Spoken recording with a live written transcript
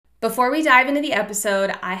Before we dive into the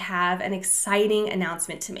episode, I have an exciting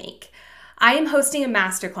announcement to make. I am hosting a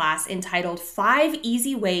masterclass entitled 5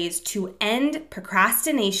 Easy Ways to End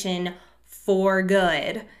Procrastination for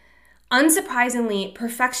Good. Unsurprisingly,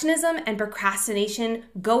 perfectionism and procrastination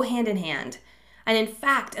go hand in hand. And in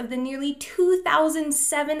fact, of the nearly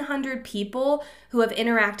 2,700 people who have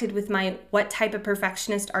interacted with my What Type of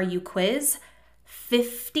Perfectionist Are You quiz,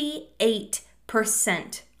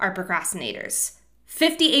 58% are procrastinators.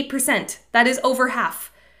 58%. That is over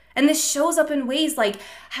half. And this shows up in ways like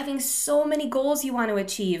having so many goals you want to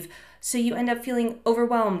achieve, so you end up feeling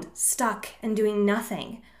overwhelmed, stuck, and doing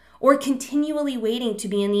nothing. Or continually waiting to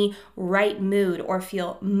be in the right mood or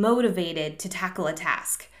feel motivated to tackle a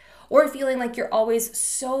task. Or feeling like you're always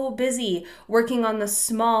so busy working on the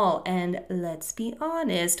small and, let's be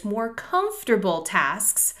honest, more comfortable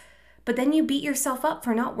tasks, but then you beat yourself up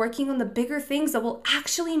for not working on the bigger things that will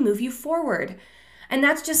actually move you forward. And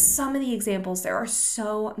that's just some of the examples. There are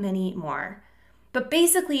so many more. But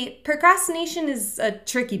basically, procrastination is a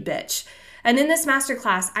tricky bitch. And in this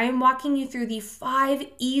masterclass, I am walking you through the 5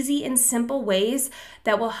 easy and simple ways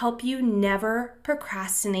that will help you never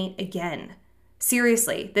procrastinate again.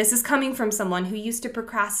 Seriously, this is coming from someone who used to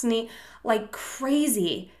procrastinate like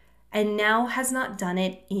crazy and now has not done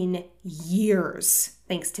it in years,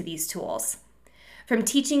 thanks to these tools. From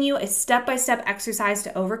teaching you a step-by-step exercise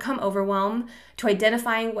to overcome overwhelm, to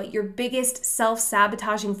identifying what your biggest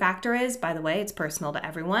self-sabotaging factor is, by the way, it's personal to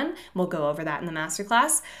everyone, we'll go over that in the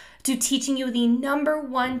masterclass, to teaching you the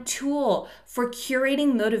 #1 tool for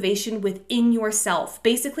curating motivation within yourself.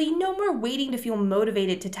 Basically, no more waiting to feel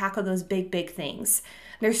motivated to tackle those big things.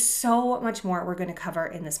 There's so much more we're going to cover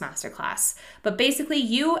in this masterclass. But basically,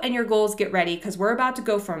 you and your goals get ready because we're about to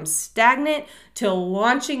go from stagnant to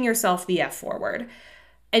launching yourself the F forward.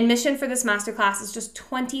 Admission for this masterclass is just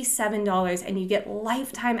 $27 and you get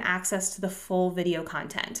lifetime access to the full video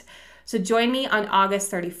content. So join me on August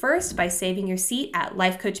 31st by saving your seat at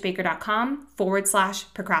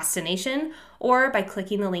lifecoachbaker.com/procrastination or by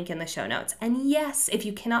clicking the link in the show notes. And yes, if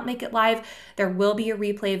you cannot make it live, there will be a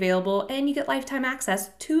replay available and you get lifetime access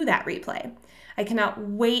to that replay. I cannot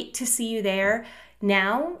wait to see you there.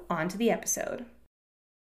 Now, on to the episode.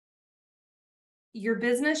 Your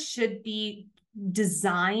business should be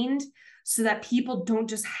designed so that people don't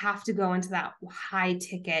just have to go into that high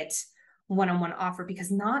ticket one-on-one offer, because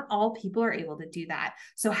not all people are able to do that.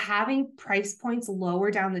 So having price points lower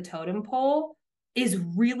down the totem pole is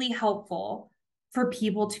really helpful for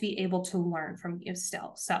people to be able to learn from you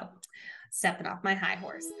still. So stepping off my high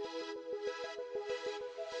horse.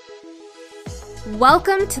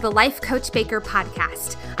 Welcome to the Life Coach Baker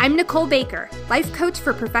podcast. I'm Nicole Baker, life coach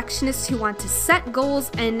for perfectionists who want to set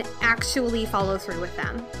goals and actually follow through with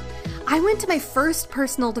them. I went to my first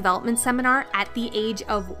personal development seminar at the age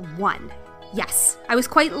of 1. Yes, I was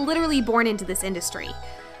quite literally born into this industry.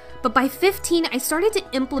 But by 15, I started to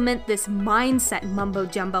implement this mindset mumbo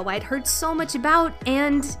jumbo I'd heard so much about,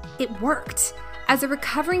 and it worked. As a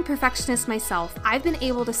recovering perfectionist myself, I've been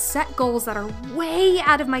able to set goals that are way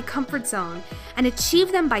out of my comfort zone and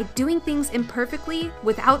achieve them by doing things imperfectly,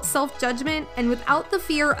 without self-judgment, and without the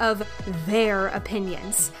fear of their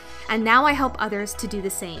opinions. And now I help others to do the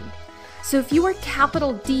same. So if you are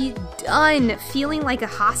capital D done feeling like a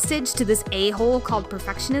hostage to this a-hole called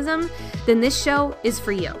perfectionism, then this show is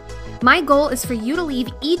for you. My goal is for you to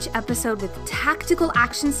leave each episode with tactical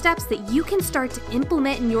action steps that you can start to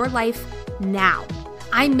implement in your life now.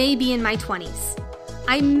 I may be in my 20s.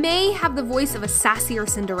 I may have the voice of a sassier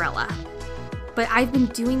Cinderella, but I've been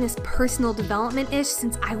doing this personal development-ish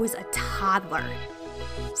since I was a toddler.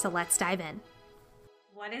 So let's dive in.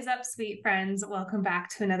 What is up, sweet friends? Welcome back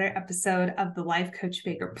to another episode of the Life Coach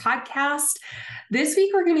Baker podcast. This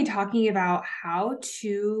week, we're going to be talking about how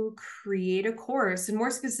to create a course, and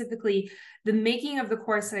more specifically, the making of the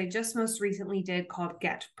course that I just most recently did called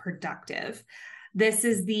Get Productive. This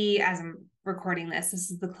is as I'm recording this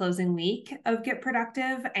is the closing week of Get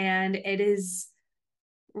Productive, and it is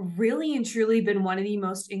really and truly been one of the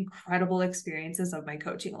most incredible experiences of my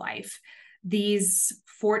coaching life. These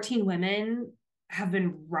 14 women have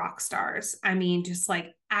been rock stars. I mean, just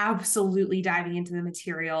like absolutely diving into the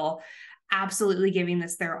material, absolutely giving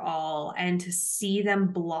this their all. And to see them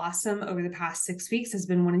blossom over the past 6 weeks has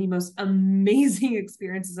been one of the most amazing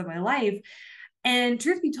experiences of my life. And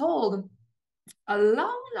truth be told, a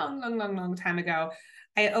long time ago,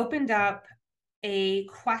 I opened up a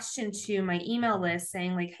question to my email list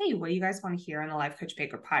saying like, hey, what do you guys want to hear on the Life Coach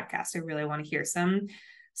Baker podcast? I really want to hear some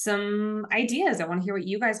ideas. I want to hear what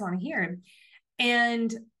you guys want to hear.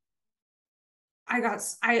 And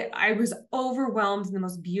I was overwhelmed in the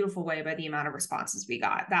most beautiful way by the amount of responses we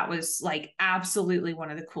got. That was like absolutely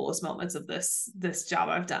one of the coolest moments of this job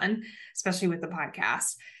I've done, especially with the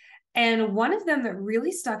podcast. And one of them that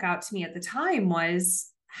really stuck out to me at the time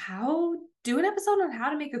was how do an episode on how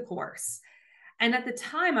to make a course. And at the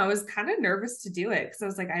time, I was kind of nervous to do it because I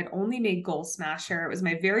was like, I'd only made Goal Smasher. It was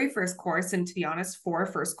my very first course. And to be honest, for a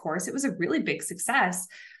first course, it was a really big success.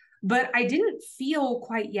 But I didn't feel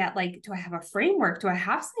quite yet like, do I have a framework? Do I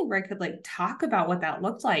have something where I could like talk about what that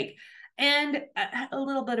looked like? And a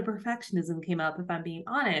little bit of perfectionism came up, if I'm being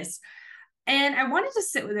honest. And I wanted to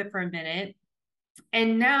sit with it for a minute.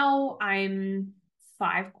 And now I'm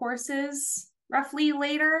 5 courses roughly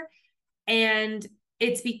later. And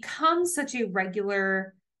it's become such a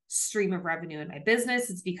regular stream of revenue in my business.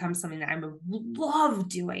 It's become something that I love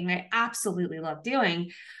doing. I absolutely love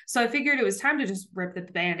doing. So I figured it was time to just rip the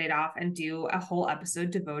Band-Aid off and do a whole episode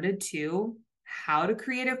devoted to how to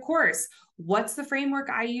create a course. What's the framework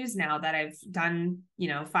I use now that I've done,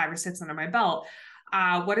 5 or 6 under my belt?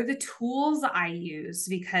 What are the tools I use?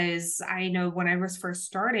 Because I know when I was first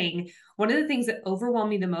starting, one of the things that overwhelmed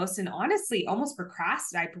me the most, and honestly, almost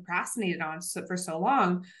I procrastinated on for so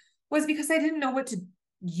long, was because I didn't know what to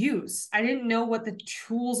use. I didn't know what the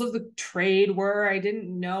tools of the trade were. I didn't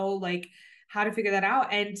know like how to figure that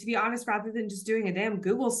out. And to be honest, rather than just doing a damn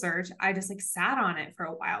Google search, I just like sat on it for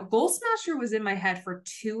a while. Goal Smasher was in my head for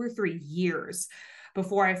 2 or 3 years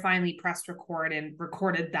before I finally pressed record and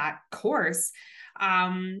recorded that course.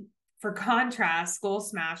 For contrast,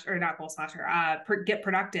 Get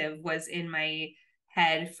Productive was in my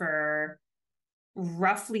head for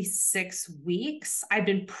roughly 6 weeks. I've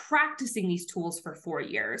been practicing these tools for 4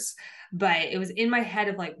 years, but it was in my head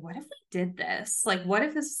of like, what if we did this? Like, what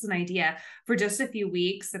if this is an idea for just a few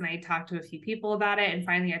weeks? And I talked to a few people about it. And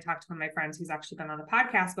finally, I talked to one of my friends who's actually been on the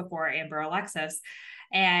podcast before, Amber Alexis.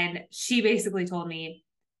 And she basically told me,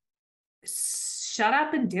 shut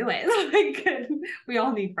up and do it. Like, we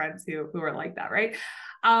all need friends who are like that, right?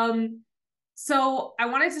 So I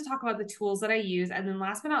wanted to talk about the tools that I use. And then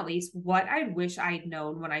last but not least, what I wish I'd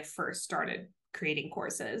known when I first started creating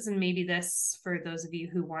courses. And maybe this, for those of you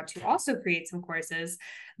who want to also create some courses,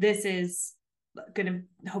 this is going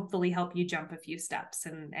to hopefully help you jump a few steps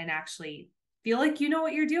and actually feel like you know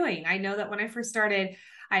what you're doing. I know that when I first started,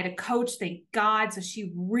 I had a coach, thank God. So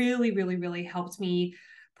she really, really, really helped me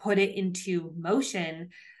put it into motion.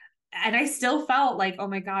 And I still felt like, oh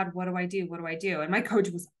my God, what do I do? What do I do? And my coach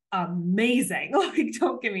was amazing. Like,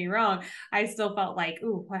 don't get me wrong. I still felt like,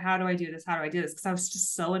 ooh, how do I do this? How do I do this? Because I was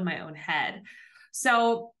just so in my own head.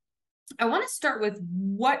 So I want to start with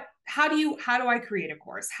how do I create a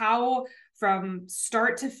course? How from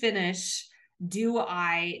start to finish do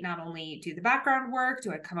I not only do the background work?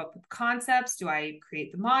 Do I come up with concepts? Do I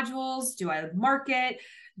create the modules? Do I market?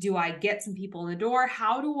 Do I get some people in the door?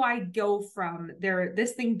 How do I go from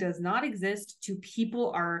this thing does not exist to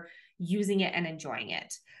people are using it and enjoying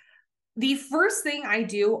it? The first thing I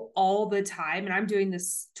do all the time, and I'm doing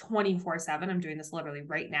this 24/7, I'm doing this literally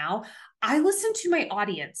right now, I listen to my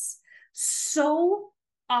audience. So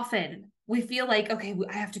often we feel like, okay,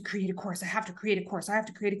 I have to create a course. I have to create a course. I have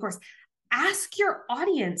to create a course. Ask your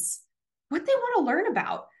audience what they want to learn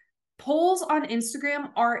about. Polls on Instagram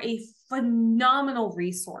are a phenomenal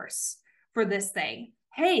resource for this thing.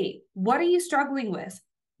 Hey, what are you struggling with?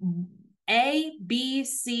 A, B,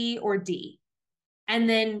 C, or D? And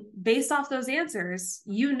then based off those answers,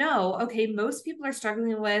 okay, most people are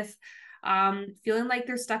struggling with feeling like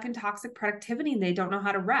they're stuck in toxic productivity and they don't know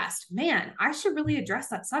how to rest. Man, I should really address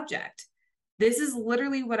that subject. This is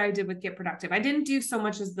literally what I did with Get Productive. I didn't do so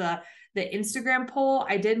much as the Instagram poll.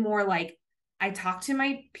 I did more like I talked to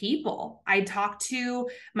my people. I talked to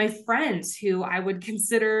my friends who I would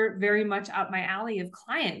consider very much up my alley of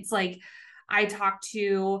clients. Like I talked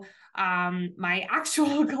to my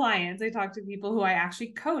actual clients. I talk to people who I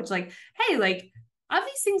actually coach. Like, hey, like of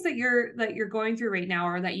these things that you're going through right now,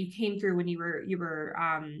 or that you came through when you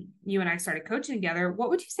and I started coaching together,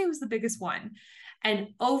 what would you say was the biggest one? And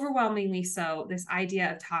overwhelmingly so, this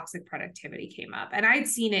idea of toxic productivity came up. And I'd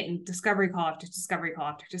seen it in discovery call after discovery call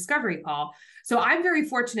after discovery call. So I'm very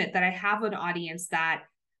fortunate that I have an audience that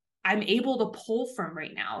I'm able to pull from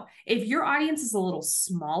right now. If your audience is a little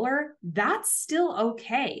smaller, that's still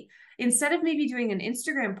okay. Instead of maybe doing an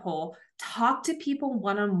Instagram poll, talk to people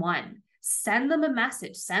one-on-one. Send them a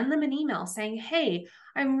message, send them an email saying, hey,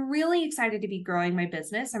 I'm really excited to be growing my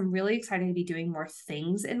business. I'm really excited to be doing more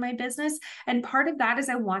things in my business. And part of that is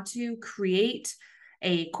I want to create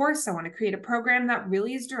a course. I want to create a program that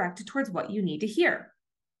really is directed towards what you need to hear.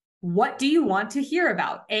 What do you want to hear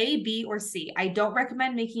about? A, B, or C? I don't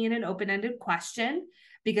recommend making it an open-ended question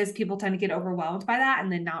because people tend to get overwhelmed by that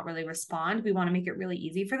and then not really respond. We want to make it really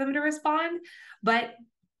easy for them to respond. But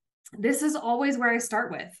this is always where I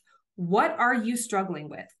start with. What are you struggling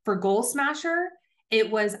with? For Goal Smasher,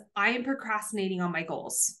 it was, I am procrastinating on my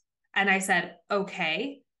goals. And I said,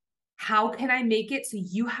 okay, how can I make it so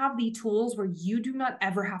you have the tools where you do not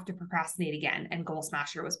ever have to procrastinate again? And Goal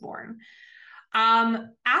Smasher was born.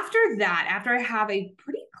 After that, after I have a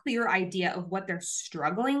pretty clear idea of what they're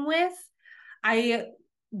struggling with, I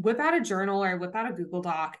whip out a journal or I whip out a Google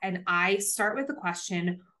Doc and I start with the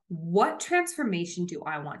question, what transformation do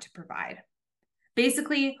I want to provide?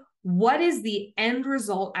 Basically, what is the end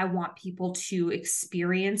result I want people to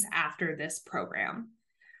experience after this program?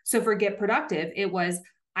 So for Get Productive, it was,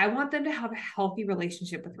 I want them to have a healthy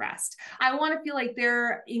relationship with rest. I want to feel like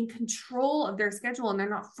they're in control of their schedule and they're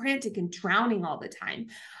not frantic and drowning all the time.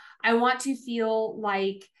 I want to feel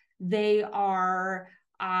like they are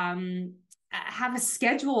have a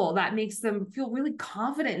schedule that makes them feel really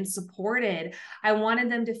confident and supported. I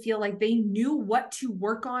wanted them to feel like they knew what to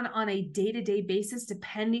work on a day-to-day basis,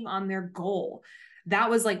 depending on their goal. That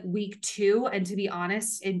was like week 2. And to be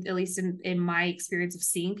honest, at least in my experience of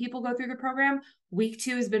seeing people go through the program, week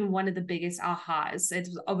 2 has been one of the biggest ahas. It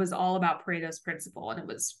was all about Pareto's principle and it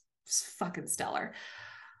was fucking stellar.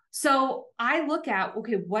 So I look at,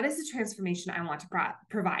 okay, what is the transformation I want to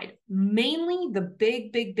provide? Mainly the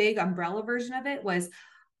big umbrella version of it was,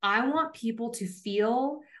 I want people to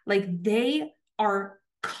feel like they are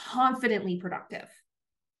confidently productive.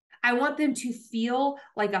 I want them to feel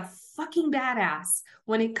like a fucking badass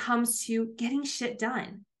when it comes to getting shit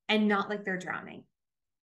done and not like they're drowning.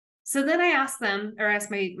 So then I asked them, or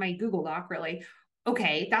asked my Google Doc really,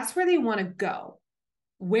 okay, that's where they want to go.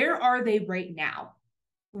 Where are they right now?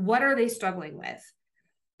 What are they struggling with?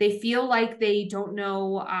 They feel like they don't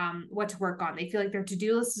know what to work on. They feel like their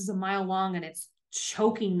to-do list is a mile long and it's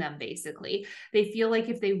choking them, basically. They feel like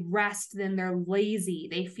if they rest, then they're lazy.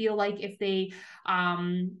 They feel like if they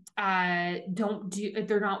if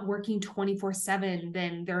they're not working 24/7,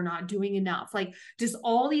 then they're not doing enough. Like just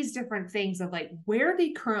all these different things of like where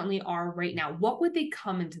they currently are right now. What would they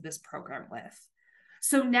come into this program with?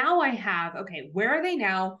 So now I have, okay, where are they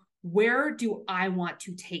now? Where do I want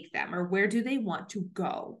to take them, or where do they want to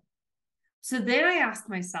go? So then I ask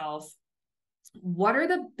myself, what are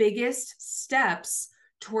the biggest steps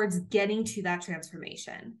towards getting to that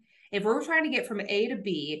transformation? If we're trying to get from A to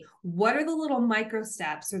B, what are the little micro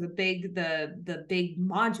steps or the big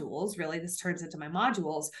modules? Really, this turns into my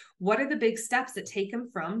modules. What are the big steps that take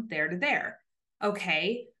them from there to there?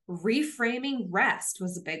 Okay, reframing rest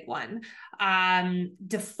was a big one.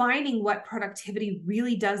 Defining what productivity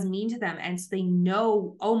really does mean to them. And so they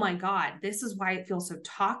know, oh my God, this is why it feels so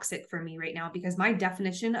toxic for me right now, because my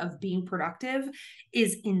definition of being productive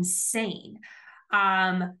is insane.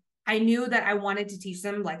 I knew that I wanted to teach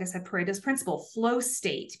them, like I said, Pareto's principle, flow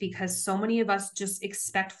state, because so many of us just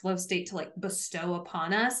expect flow state to like bestow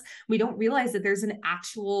upon us. We don't realize that there's an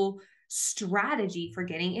actual strategy for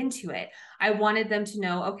getting into it. I wanted them to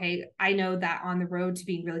know, okay, I know that on the road to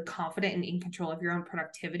being really confident and in control of your own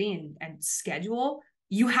productivity and schedule,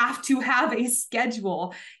 you have to have a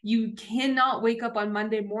schedule. You cannot wake up on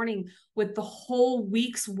Monday morning with the whole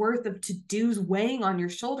week's worth of to-dos weighing on your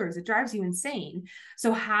shoulders. It drives you insane.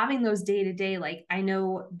 So having those day-to-day, like, I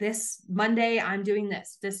know this Monday I'm doing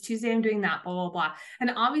this Tuesday I'm doing that, blah, blah, blah.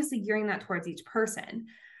 And obviously gearing that towards each person.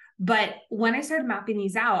 But when I started mapping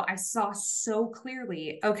these out, I saw so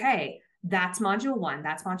clearly, okay, that's module 1,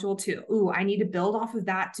 that's module 2. Ooh, I need to build off of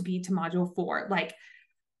that to be to module 4. Like,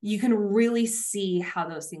 you can really see how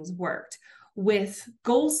those things worked. With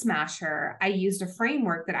Goal Smasher, I used a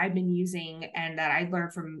framework that I've been using and that I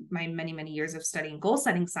learned from my many, many years of studying goal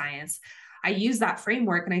setting science. I used that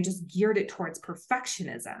framework and I just geared it towards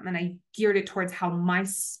perfectionism, and I geared it towards how my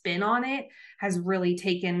spin on it has really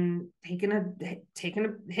taken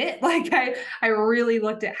a hit. Like I really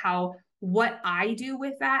looked at what I do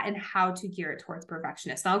with that and how to gear it towards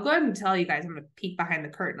perfectionist. Now, I'll go ahead and tell you guys, I'm going to peek behind the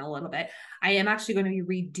curtain a little bit. I am actually going to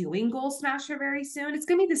be redoing Goal Smasher very soon. It's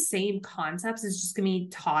going to be the same concepts. It's just going to be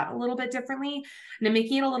taught a little bit differently, and I'm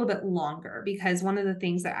making it a little bit longer, because one of the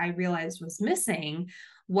things that I realized was missing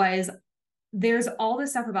was there's all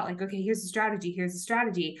this stuff about like, okay, here's the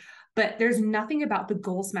strategy, but there's nothing about the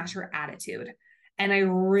Goal Smasher attitude. And I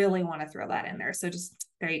really want to throw that in there. So just,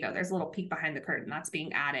 there you go. There's a little peek behind the curtain that's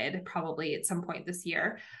being added probably at some point this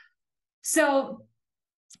year. So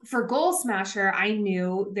for Goal Smasher, I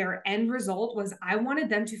knew their end result was I wanted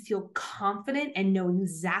them to feel confident and know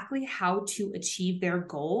exactly how to achieve their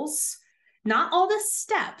goals Not all the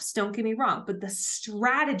steps, don't get me wrong, but the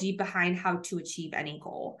strategy behind how to achieve any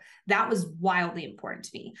goal. That was wildly important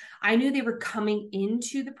to me. I knew they were coming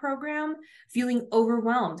into the program feeling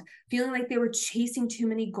overwhelmed, feeling like they were chasing too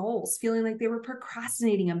many goals, feeling like they were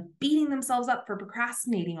procrastinating and beating themselves up for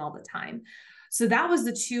procrastinating all the time. So that was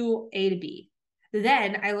the 2A to B.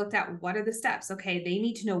 Then I looked at what are the steps. Okay, they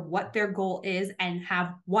need to know what their goal is and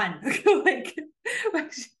have one. Like,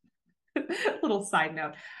 little side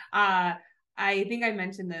note. I think I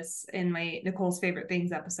mentioned this in my Nicole's Favorite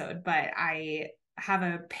Things episode, but I'd have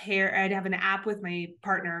an app with my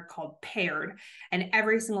partner called Paired. And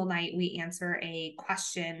every single night we answer a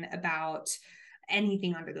question about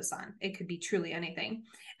anything under the sun. It could be truly anything.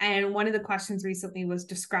 And one of the questions recently was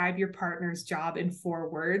describe your partner's job in 4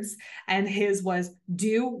 words. And his was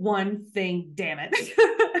do one thing, damn it.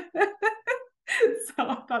 So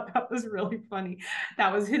I thought that was really funny.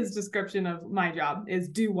 That was his description of my job is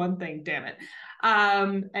do one thing, damn it.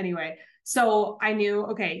 Anyway, so I knew,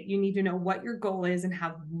 okay, you need to know what your goal is and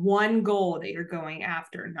have one goal that you're going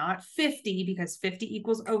after, not 50, because 50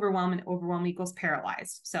 equals overwhelm and overwhelm equals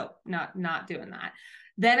paralyzed. So not doing that.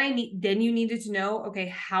 Then you needed to know, okay,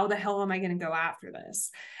 how the hell am I going to go after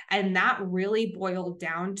this? And that really boiled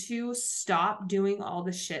down to stop doing all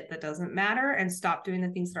the shit that doesn't matter and stop doing the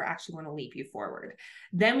things that are actually going to leap you forward.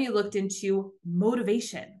 Then we looked into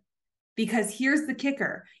motivation. Because here's the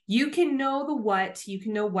kicker. You can know the what, you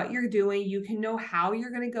can know what you're doing, you can know how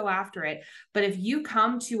you're going to go after it. But if you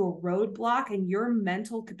come to a roadblock and your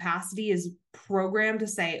mental capacity is programmed to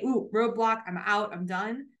say, ooh, roadblock, I'm out, I'm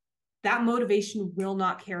done, that motivation will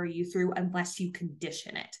not carry you through unless you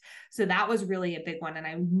condition it. So that was really a big one. And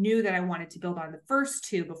I knew that I wanted to build on the first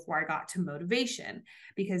 2 before I got to motivation,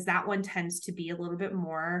 because that one tends to be a little bit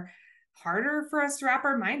more harder for us to wrap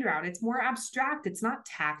our mind around. It's more abstract. It's not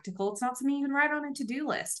tactical. It's not something you can write on a to-do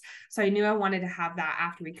list. So I knew I wanted to have that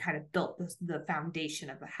after we kind of built the foundation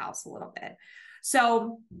of the house a little bit.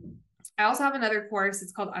 So I also have another course.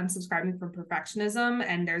 It's called Unsubscribing from Perfectionism.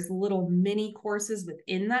 And there's little mini courses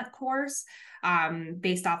within that course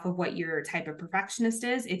based off of what your type of perfectionist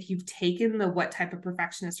is. If you've taken the what type of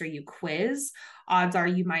perfectionist are you quiz, odds are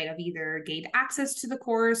you might have either gained access to the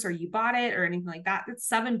course or you bought it or anything like that. It's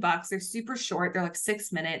 $7. They're super short. They're like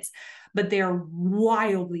 6 minutes, but they're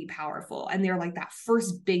wildly powerful. And they're like that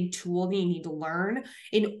first big tool that you need to learn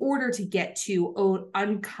in order to get to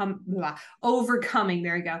overcoming,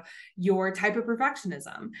 there you go, your type of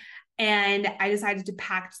perfectionism. And I decided to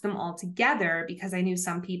package them all together because I knew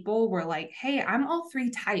some people were like, hey, I'm all 3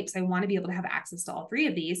 types. I want to be able to have access to all 3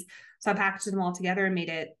 of these. So I packaged them all together and made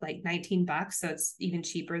it like $19. So it's even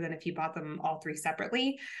cheaper than if you bought them all 3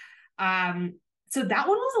 separately. So that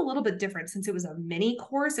one was a little bit different since it was a mini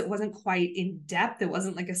course. It wasn't quite in depth. It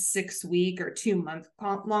wasn't like a 6-week or 2-month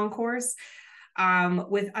long course.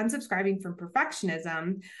 With unsubscribing from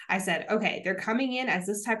perfectionism, I said, okay, they're coming in as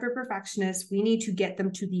this type of perfectionist. We need to get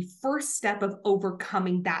them to the first step of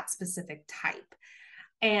overcoming that specific type.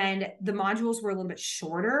 And the modules were a little bit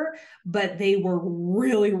shorter, but they were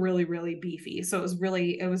really, really, really beefy. So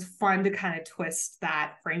it was fun to kind of twist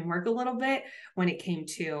that framework a little bit when it came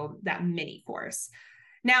to that mini course.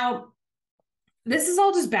 Now, this is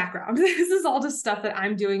all just background. This is all just stuff that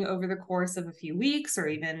I'm doing over the course of a few weeks or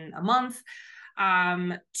even a month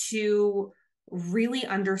to really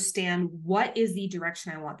understand what is the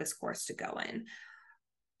direction I want this course to go in.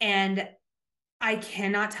 And I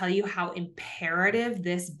cannot tell you how imperative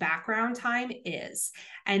this background time is.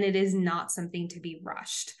 And it is not something to be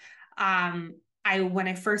rushed. When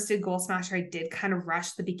I first did Goal Smasher, I did kind of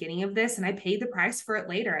rush the beginning of this and I paid the price for it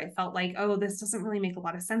later. I felt like, oh, this doesn't really make a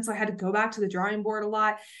lot of sense. So I had to go back to the drawing board a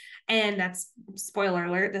lot. And that's, spoiler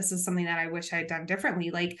alert, this is something that I wish I had done differently.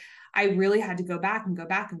 Like I really had to go back and go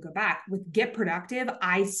back and go back. With Get Productive,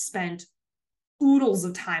 I spent oodles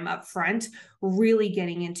of time up front, really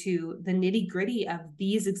getting into the nitty gritty of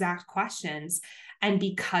these exact questions. And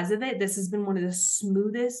because of it, this has been one of the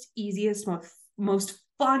smoothest, easiest, most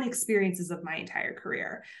fun experiences of my entire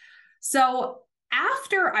career. So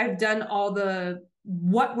after I've done all the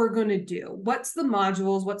what we're going to do, what's the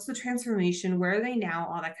modules, what's the transformation, where are they now,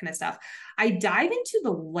 all that kind of stuff, I dive into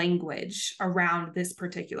the language around this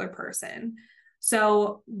particular person.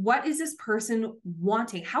 So what is this person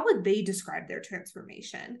wanting? How would they describe their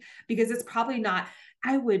transformation? Because it's probably not,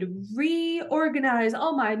 I would reorganize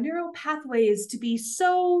all my neural pathways to be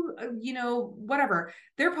so, whatever.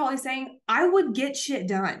 They're probably saying, I would get shit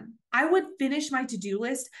done. I would finish my to-do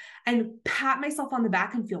list and pat myself on the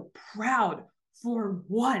back and feel proud for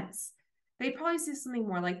once they probably see something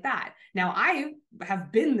more like that. Now, I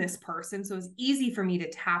have been this person, so it's easy for me to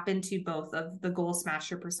tap into both of the goal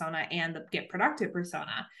smasher persona and the get productive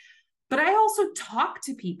persona. But I also talk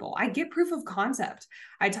to people. I get proof of concept.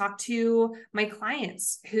 I talk to my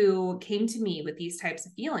clients who came to me with these types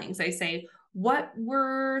of feelings. I say, what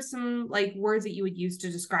were some like words that you would use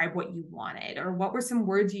to describe what you wanted? Or what were some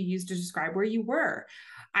words you used to describe where you were?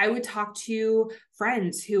 I would talk to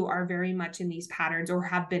friends who are very much in these patterns or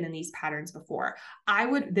have been in these patterns before.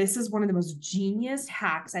 This is one of the most genius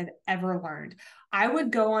hacks I've ever learned. I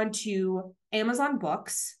would go onto Amazon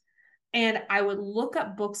Books and I would look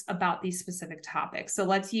up books about these specific topics. So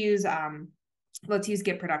let's use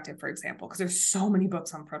Get Productive, for example, because there's so many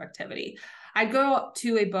books on productivity. I'd go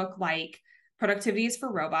to a book like Productivity is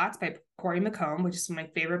for Robots by Corey McComb, which is one of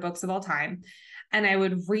my favorite books of all time. And I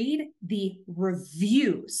would read the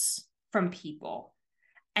reviews from people.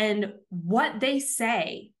 And what they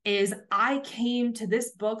say is, I came to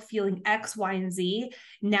this book feeling X, Y, and Z.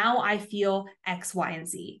 Now I feel X, Y, and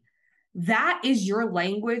Z. That is your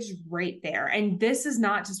language right there. And this is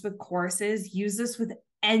not just with courses. Use this with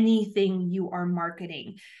anything you are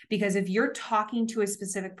marketing. Because if you're talking to a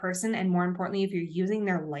specific person, and more importantly, if you're using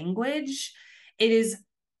their language, it is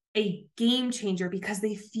a game changer because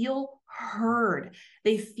they feel heard.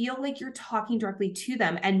 They feel like you're talking directly to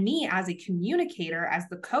them. And me as a communicator, as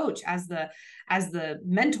the coach, as the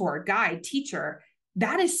mentor, guide, teacher,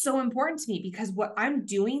 that is so important to me, because what I'm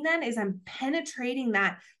doing then is I'm penetrating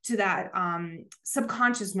that to that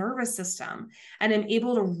subconscious nervous system, and I'm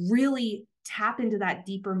able to really tap into that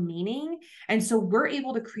deeper meaning. And so we're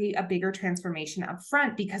able to create a bigger transformation up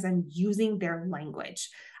front because I'm using their language.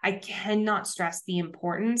 I cannot stress the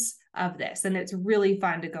importance of this. And it's really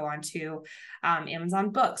fun to go onto Amazon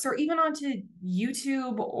Books, or even onto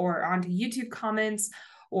YouTube, or onto YouTube comments,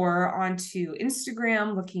 or onto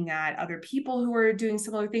Instagram, looking at other people who are doing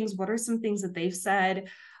similar things. What are some things that they've said?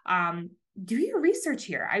 Do your research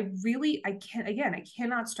here. I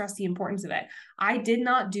cannot stress the importance of it. I did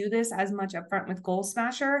not do this as much upfront with Goal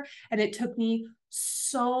Smasher, and it took me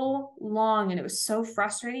so long, and it was so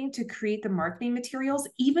frustrating to create the marketing materials.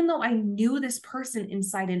 Even though I knew this person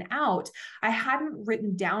inside and out, I hadn't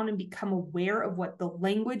written down and become aware of what the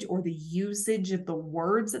language or the usage of the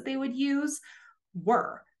words that they would use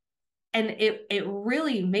were. And it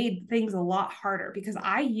really made things a lot harder, because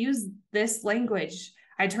I use this language.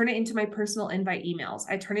 I turn it into my personal invite emails.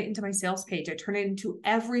 I turn it into my sales page. I turn it into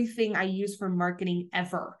everything I use for marketing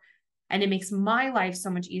ever. And it makes my life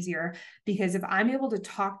so much easier, because if I'm able to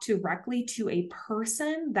talk directly to a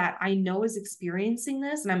person that I know is experiencing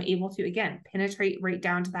this, and I'm able to, again, penetrate right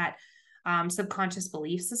down to that subconscious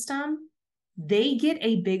belief system, they get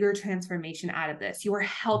a bigger transformation out of this. You are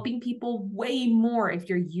helping people way more if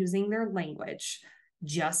you're using their language.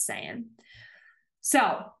 Just saying.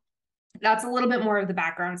 So that's a little bit more of the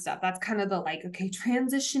background stuff. That's kind of the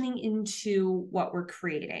transitioning into what we're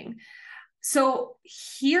creating. So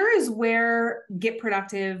here is where Get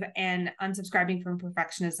Productive and Unsubscribing from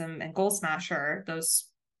Perfectionism and Goal Smasher, those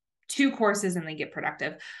two courses in the Get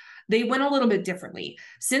Productive, they went a little bit differently.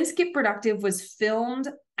 Since Get Productive was filmed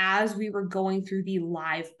as we were going through the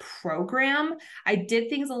live program, I did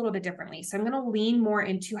things a little bit differently. So I'm going to lean more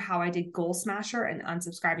into how I did Goal Smasher and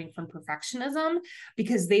Unsubscribing from Perfectionism,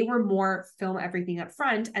 because they were more film everything up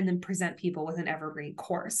front and then present people with an evergreen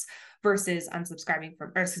course, versus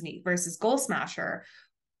versus Goal Smasher.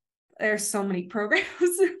 There's so many programs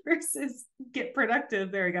versus Get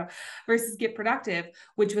Productive. There we go. Versus Get Productive,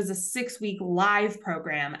 which was a 6-week live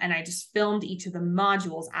program. And I just filmed each of the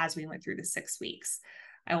modules as we went through the 6 weeks.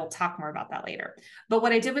 I will talk more about that later. But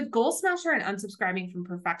what I did with Goal Smasher and Unsubscribing from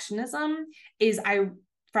Perfectionism is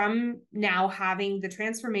from now having the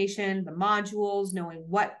transformation, the modules, knowing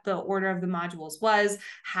what the order of the modules was,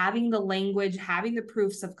 having the language, having the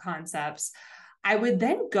proofs of concepts, I would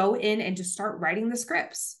then go in and just start writing the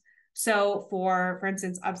scripts. So for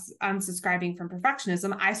instance, Unsubscribing from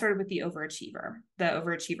Perfectionism, I started with the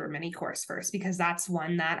Overachiever mini course first, because that's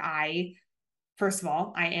one that first of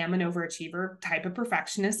all, I am an overachiever type of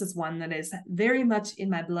perfectionist. It's one that is very much in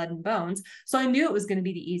my blood and bones. So I knew it was going to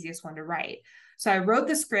be the easiest one to write. So I wrote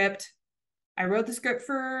the script. I wrote the script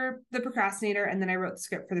for the procrastinator, and then I wrote the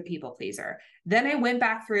script for the people pleaser. Then I went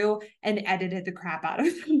back through and edited the crap out of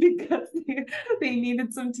them because they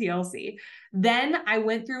needed some TLC. Then I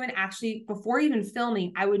went through and actually, before even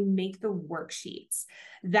filming, I would make the worksheets.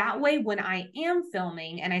 That way, when I am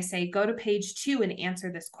filming and I say, go to page 2 and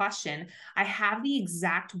answer this question, I have the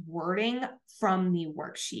exact wording from the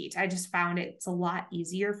worksheet. I just found it's a lot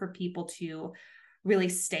easier for people to really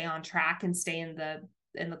stay on track and stay in the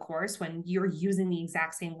the course when you're using the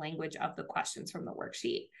exact same language of the questions from the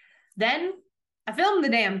worksheet. Then I film the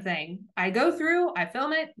damn thing. I go through, I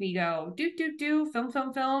film it. We go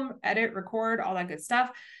film, edit, record, all that good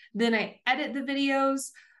stuff. Then I edit the videos.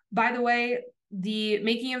 By the way, the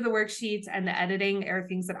making of the worksheets and the editing are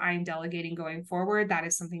things that I'm delegating going forward. That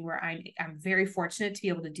is something where I'm very fortunate to be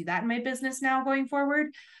able to do that in my business now going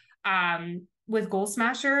forward. With Goal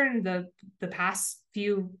Smasher and the past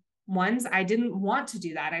few ones, I didn't want to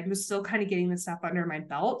do that. I was still kind of getting the stuff under my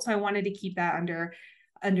belt. So I wanted to keep that under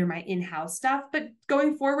my in-house stuff. But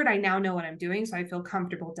going forward, I now know what I'm doing. So I feel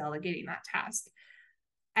comfortable delegating that task.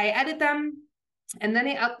 I edit them and then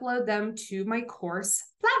I upload them to my course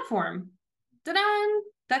platform. Ta-da!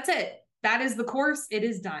 That's it. That is the course. It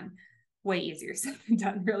is done. Way easier said than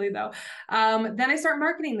done, really, though. Then I start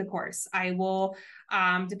marketing the course. I will,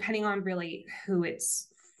 depending on really who it's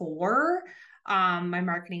for, my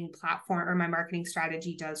marketing platform or my marketing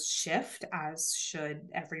strategy does shift, as should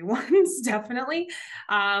everyone's, definitely.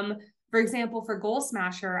 For example, for Goal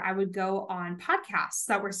Smasher, I would go on podcasts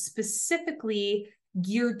that were specifically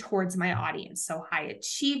geared towards my audience. So high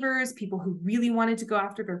achievers, people who really wanted to go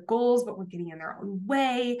after their goals, but were getting in their own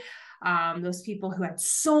way. Those people who had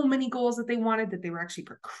so many goals that they wanted that they were actually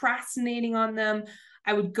procrastinating on them.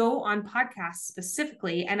 I would go on podcasts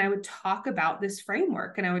specifically, and I would talk about this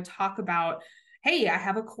framework, and I would talk about, hey, I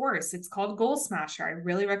have a course. It's called Goal Smasher. I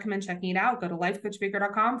really recommend checking it out. Go to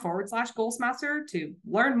lifecoachbaker.com/Goal Smasher to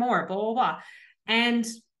learn more, blah, blah, blah. And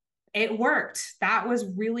it worked. That was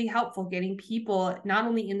really helpful, getting people not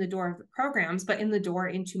only in the door of the programs, but in the door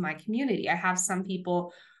into my community. I have some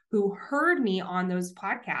people who heard me on those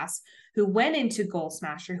podcasts who went into Goal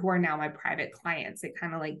Smasher, who are now my private clients. It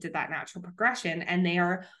kind of like did that natural progression, and they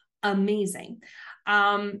are amazing.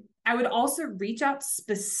 I would also reach out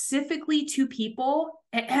specifically to people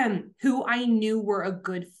who I knew were a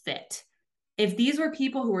good fit. If these were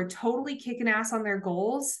people who were totally kicking ass on their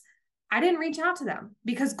goals, I didn't reach out to them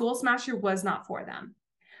because Goal Smasher was not for them.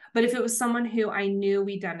 But if it was someone who I knew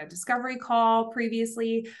we'd done a discovery call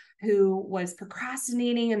previously, who was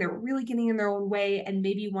procrastinating and they were really getting in their own way, and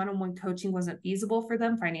maybe one-on-one coaching wasn't feasible for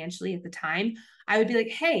them financially at the time, I would be like,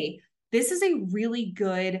 hey, this is a really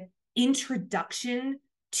good introduction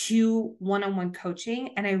to one-on-one coaching.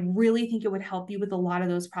 And I really think it would help you with a lot of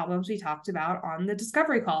those problems we talked about on the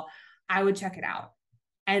discovery call. I would check it out.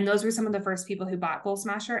 And those were some of the first people who bought Goal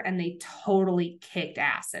Smasher, and they totally kicked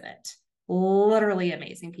ass in it. Literally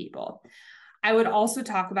amazing people. I would also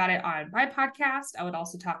talk about it on my podcast. I would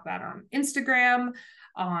also talk about it on Instagram,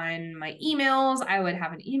 on my emails. I would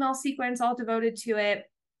have an email sequence all devoted to it.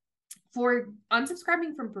 For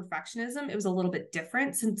unsubscribing from perfectionism, it was a little bit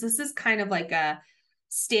different, since this is kind of like a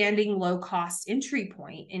standing low cost entry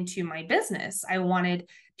point into my business. I wanted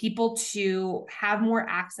people to have more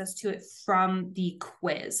access to it from the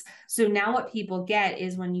quiz. So now what people get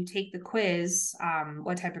is, when you take the quiz,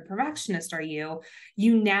 what type of perfectionist are you?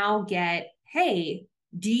 You now get, hey,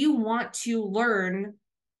 do you want to learn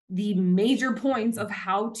the major points of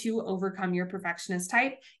how to overcome your perfectionist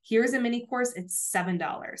type? Here's a mini course. It's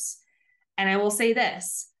 $7. And I will say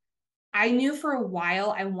this, I knew for a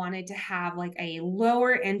while I wanted to have like a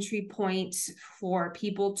lower entry point for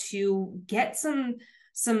people to get some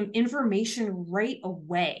information right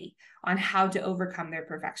away on how to overcome their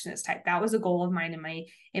perfectionist type. That was a goal of mine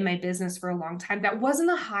in my business for a long time. That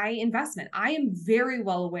wasn't a high investment. I am very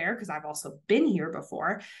well aware, because I've also been here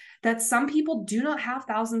before, that some people do not have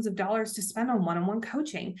thousands of dollars to spend on one-on-one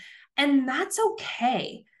coaching. And that's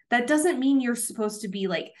okay. That doesn't mean you're supposed to be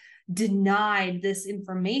like denied this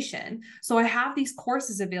information. So I have these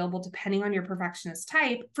courses available depending on your perfectionist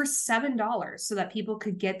type for $7, so that people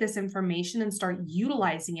could get this information and start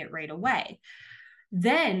utilizing it right away.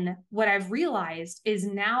 Then what I've realized is,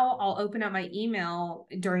 now I'll open up my email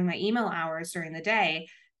during my email hours during the day,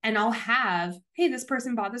 and I'll have, hey, this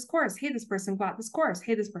person bought this course. Hey, this person bought this course.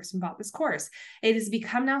 Hey, this person bought this course. It has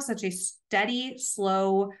become now such a steady,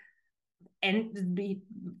 slow, and the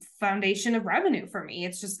foundation of revenue for me.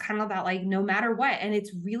 It's just kind of that, like, no matter what. And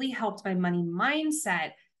it's really helped my money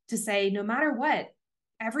mindset to say, no matter what,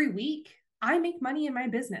 every week I make money in my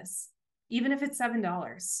business, even if it's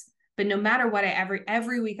 $7. But no matter what,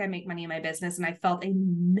 every week I make money in my business. And I felt a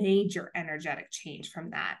major energetic change from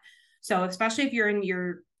that. So especially if you're in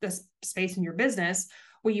the space in your business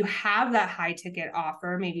where you have that high ticket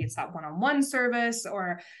offer, maybe it's that one-on-one service,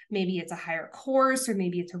 or maybe it's a higher course, or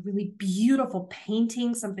maybe it's a really beautiful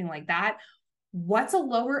painting, something like that. What's a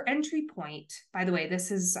lower entry point? By the way,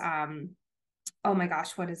 this is, oh my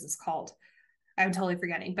gosh, what is this called? I'm totally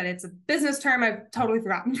forgetting, but it's a business term. I've totally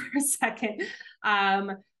forgotten for a second.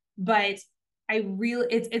 But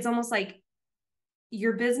it's almost like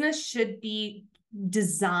your business should be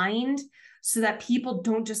designed so that people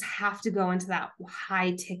don't just have to go into that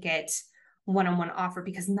high ticket one-on-one offer,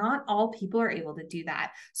 because not all people are able to do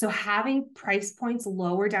that. So having price points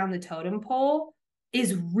lower down the totem pole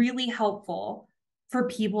is really helpful for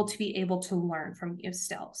people to be able to learn from you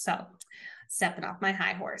still. So stepping off my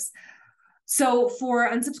high horse. So for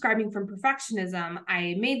unsubscribing from perfectionism,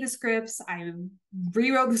 I made the scripts, I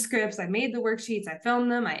rewrote the scripts, I made the worksheets, I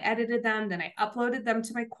filmed them, I edited them, then I uploaded them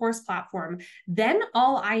to my course platform. Then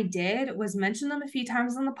all I did was mention them a few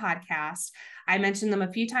times on the podcast. I mentioned them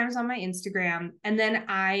a few times on my Instagram, and then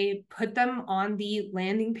I put them on the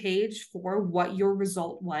landing page for what your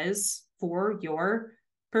result was for your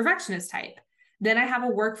perfectionist type. Then I have a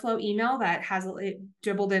workflow email that has it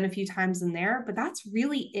dribbled in a few times in there, but that's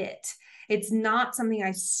really it. It's not something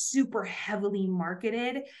I super heavily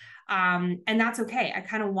marketed. And that's okay. I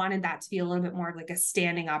kind of wanted that to be a little bit more of like a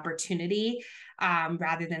standing opportunity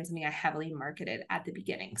rather than something I heavily marketed at the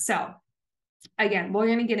beginning. So again, we're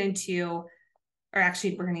going to get into, or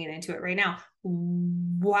actually we're going to get into it right now.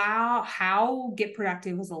 Wow, how Get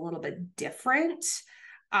Productive was a little bit different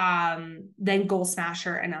than Goal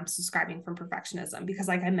Smasher and Unsubscribing from Perfectionism. Because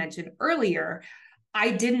like I mentioned earlier,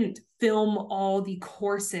 I didn't film all the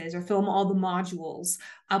courses or film all the modules,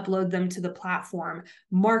 upload them to the platform,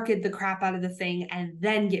 market the crap out of the thing, and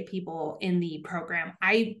then get people in the program.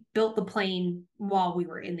 I built the plane while we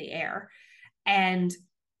were in the air. And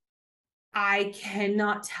I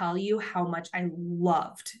cannot tell you how much I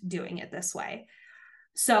loved doing it this way.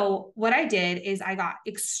 So what I did is I got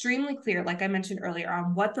extremely clear, like I mentioned earlier,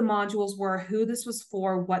 on what the modules were, who this was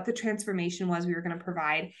for, what the transformation was we were going to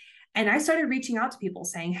provide. And I started reaching out to people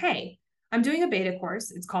saying, hey, I'm doing a beta course.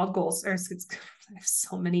 It's called Goals, or I have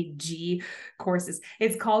so many G courses.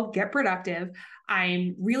 It's called Get Productive.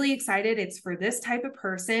 I'm really excited. It's for this type of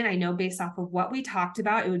person. I know based off of what we talked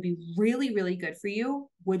about, it would be really, really good for you.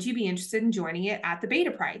 Would you be interested in joining it at the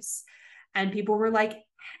beta price? And people were like,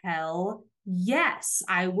 hell yes,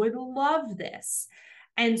 I would love this.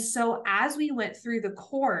 And so as we went through the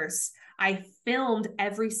course, I filmed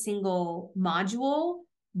every single module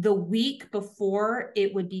the week before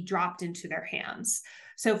it would be dropped into their hands.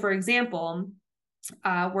 So for example,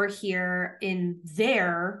 we're here in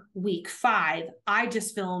their week 5. I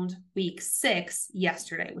just filmed week 6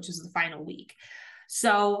 yesterday, which is the final week.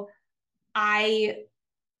 So I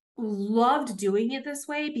loved doing it this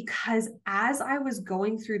way because as I was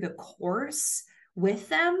going through the course with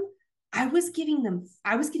them, I was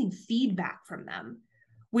getting feedback from them,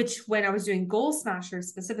 which when I was doing Goal Smasher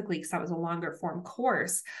specifically, because that was a longer form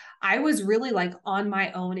course, I was really like on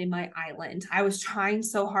my own in my island. I was trying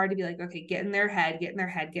so hard to be like, okay, get in their head, get in their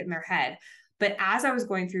head, get in their head. But as I was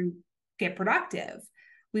going through Get Productive,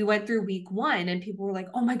 we went through week 1 and people were like,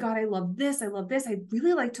 oh my God, I love this. I love this. I'd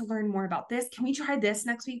really like to learn more about this. Can we try this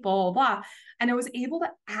next week? Blah, blah, blah. And I was able to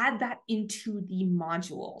add that into the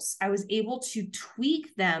modules. I was able to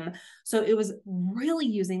tweak them. So it was really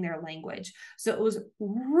using their language. So it was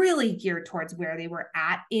really geared towards where they were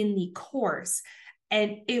at in the course.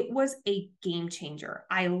 And it was a game changer.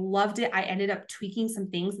 I loved it. I ended up tweaking some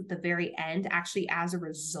things at the very end, actually, as a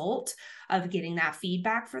result of getting that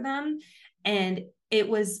feedback for them. And it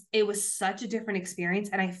was such a different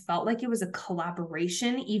experience. And I felt like it was a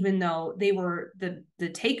collaboration, even though they were the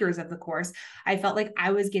takers of the course. I felt like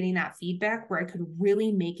I was getting that feedback where I could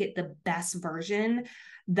really make it the best version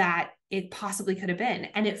that it possibly could have been.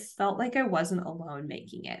 And it felt like I wasn't alone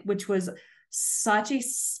making it, which was such a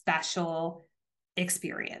special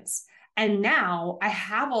experience. And now I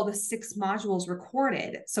have all the 6 modules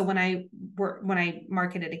recorded. So when I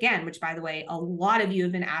market it again, which by the way, a lot of you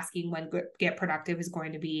have been asking when Get Productive is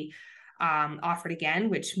going to be offered again,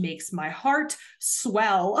 which makes my heart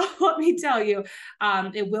swell. Let me tell you,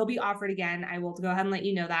 it will be offered again. I will go ahead and let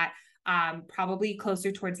you know that probably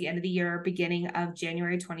closer towards the end of the year, beginning of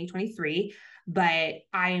January 2023. But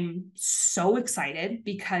I'm so excited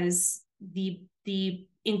because the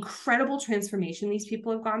incredible transformation these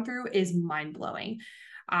people have gone through is mind-blowing.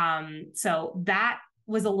 So that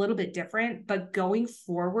was a little bit different, but going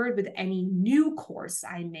forward with any new course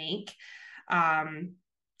I make, I'm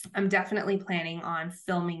definitely planning on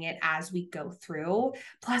filming it as we go through.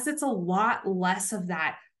 Plus, it's a lot less of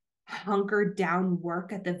that hunkered down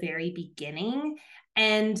work at the very beginning.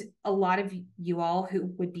 And a lot of you all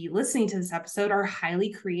who would be listening to this episode are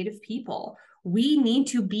highly creative people. we need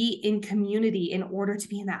to be in community in order to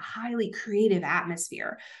be in that highly creative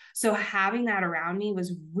atmosphere. So having that around me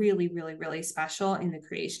was really, really, really special in the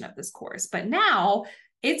creation of this course. But now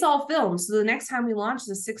it's all filmed. So the next time we launch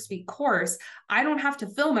the 6-week course, I don't have to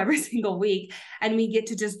film every single week, and we get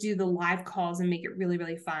to just do the live calls and make it really,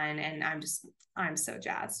 really fun. And I'm so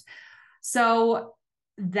jazzed. So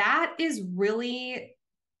that is really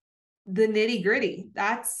the nitty gritty.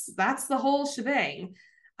 That's the whole shebang.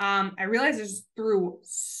 I realize I just threw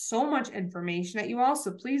so much information at you all,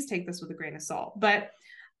 so please take this with a grain of salt. But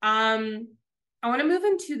I want to move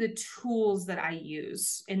into the tools that I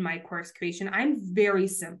use in my course creation. I'm very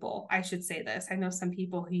simple. I should say this. I know some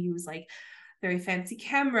people who use like very fancy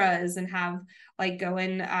cameras and have like go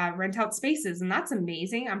and rent out spaces, and that's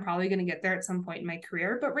amazing. I'm probably going to get there at some point in my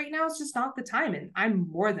career, but right now it's just not the time, and I'm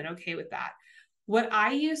more than okay with that. What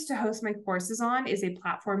I use to host my courses on is a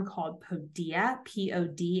platform called Podia,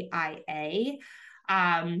 Podia.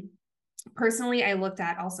 Personally, I looked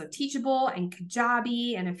at also Teachable and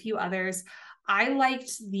Kajabi and a few others. I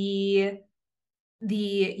liked the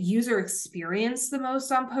user experience the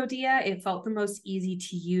most on Podia. It felt the most easy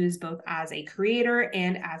to use both as a creator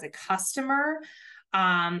and as a customer.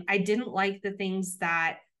 I didn't like the things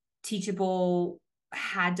that Teachable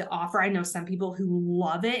had to offer. I know some people who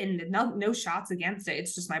love it, and no shots against it.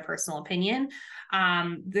 It's just my personal opinion.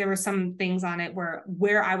 There were some things on it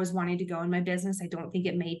where I was wanting to go in my business. I don't think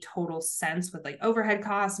it made total sense with like overhead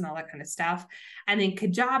costs and all that kind of stuff. And then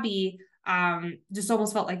Kajabi just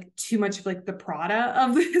almost felt like too much of like the Prada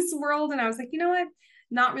of this world. And I was like, you know what?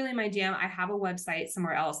 Not really my jam. I have a website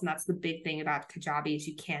somewhere else. And that's the big thing about Kajabi is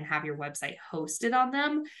you can have your website hosted on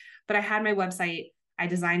them. But I had my website, I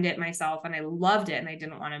designed it myself, and I loved it, and I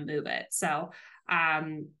didn't want to move it. So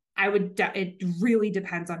it really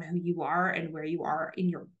depends on who you are and where you are in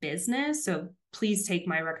your business. So please take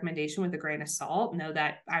my recommendation with a grain of salt. Know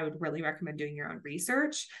that I would really recommend doing your own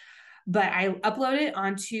research. But I upload it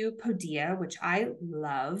onto Podia, which I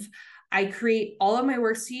love. I create all of my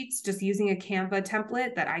worksheets just using a Canva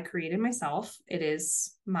template that I created myself. It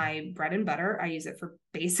is my bread and butter. I use it for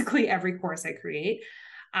basically every course I create.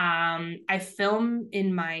 I film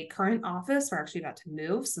in my current office. We're actually about to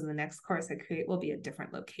move, so the next course I create will be a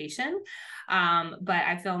different location. But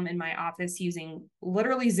I film in my office using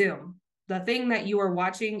literally Zoom. The thing that you are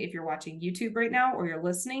watching, if you're watching YouTube right now or you're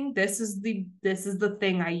listening, this is the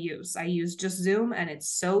thing I use. I use just Zoom, and it's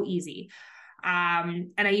so easy.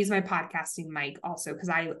 And I use my podcasting mic also because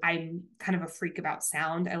I'm kind of a freak about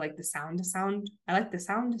sound. I like the sound to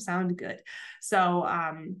sound good. So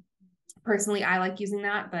personally, I like using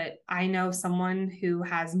that, but I know someone who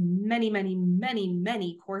has many, many, many,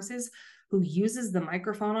 many courses who uses the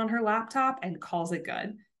microphone on her laptop and calls it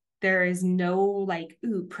good. There is no like,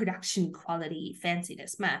 production quality,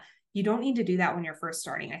 fanciness. Meh. You don't need to do that when you're first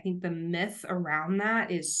starting. I think the myth around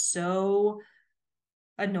that is so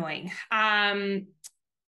annoying.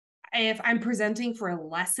 If I'm presenting for a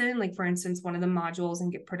lesson, like for instance, one of the modules in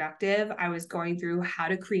Get Productive, I was going through how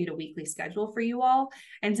to create a weekly schedule for you all.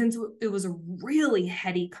 And since it was a really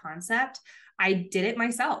heady concept, I did it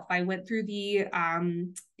myself. I went through the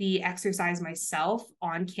exercise myself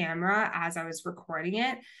on camera as I was recording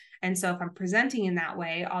it. And so if I'm presenting in that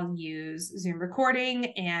way, I'll use Zoom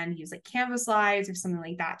recording and use like Canva slides or something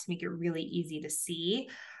like that to make it really easy to see.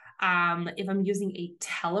 If I'm using a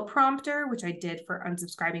teleprompter, which I did for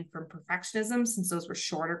Unsubscribing from Perfectionism, since those were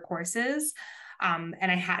shorter courses, and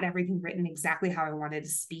I had everything written exactly how I wanted to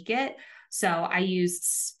speak it. So I used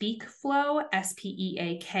SpeakFlow,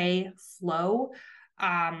 SPEAK Flow,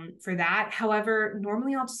 for that. However,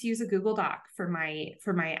 normally I'll just use a Google Doc for my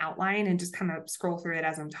outline and just kind of scroll through it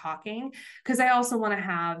as I'm talking. Because I also want to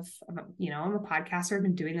have, I'm a podcaster. I've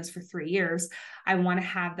been doing this for 3 years. I want to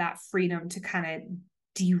have that freedom to kind of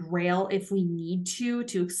derail if we need to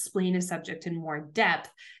explain a subject in more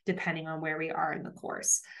depth, depending on where we are in the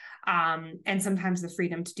course. And sometimes the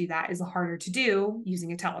freedom to do that is harder to do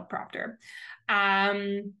using a teleprompter.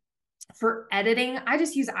 For editing, I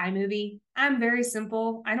just use iMovie. I'm very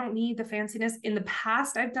simple. I don't need the fanciness. In the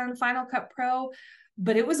past, I've done Final Cut Pro,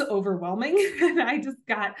 but it was overwhelming. And I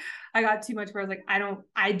got too much where I was like,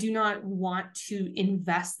 I do not want to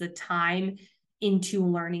invest the time into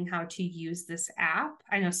learning how to use this app.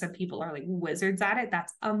 I know some people are like wizards at it.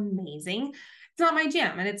 That's amazing. It's not my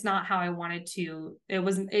jam, and it's not how I wanted to.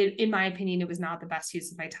 In my opinion, it was not the best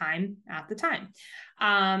use of my time at the time.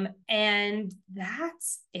 And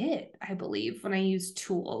that's it, I believe, when I use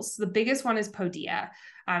tools. The biggest one is Podia,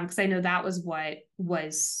 because I know that was what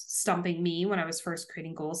was stumping me when I was first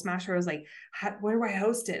creating Goal Smasher. I was like, where do I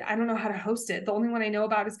host it? I don't know how to host it. The only one I know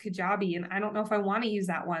about is Kajabi, and I don't know if I want to use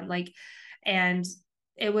that one. Like, And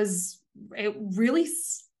it really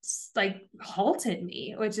like halted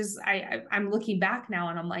me, which is, I'm looking back now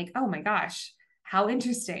and I'm like, oh my gosh, how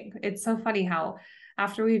interesting. It's so funny how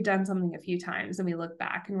after we've done something a few times and we look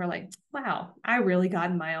back and we're like, wow, I really got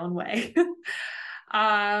in my own way.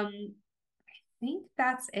 I think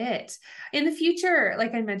that's it. In the future,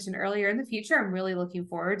 like I mentioned earlier, in the future, I'm really looking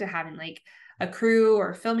forward to having like a crew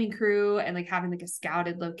or filming crew and like having like a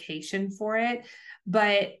scouted location for it.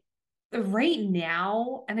 But right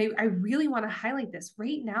now, and I really want to highlight this,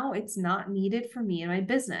 right now, it's not needed for me and my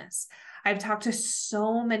business. I've talked to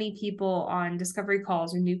so many people on discovery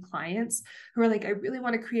calls or new clients who are like, I really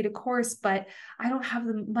want to create a course, but I don't have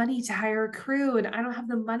the money to hire a crew and I don't have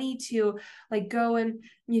the money to like go and,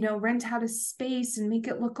 rent out a space and make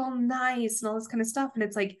it look all nice and all this kind of stuff. And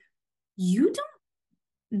it's like, you don't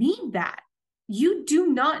need that. You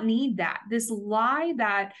do not need that. This lie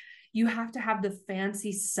that you have to have the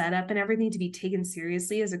fancy setup and everything to be taken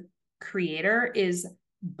seriously as a creator is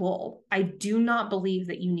bull. I do not believe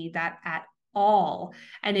that you need that at all.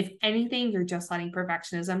 And if anything, you're just letting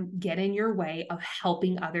perfectionism get in your way of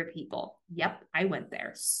helping other people. Yep, I went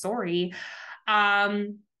there. Sorry.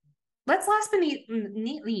 Let's last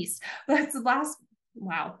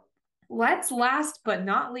but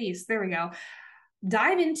not least, there we go,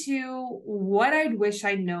 dive into what I'd wish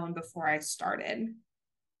I'd known before I started.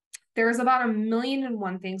 There's about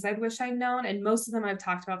 1,000,001 things I'd wish I'd known, and most of them I've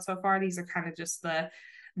talked about so far. These are kind of just the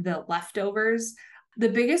leftovers. The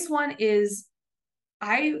biggest one is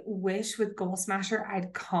I wish with Goal Smasher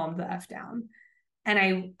I'd calm the F down.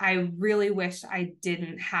 And I really wish I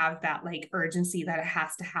didn't have that like urgency that it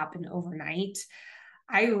has to happen overnight.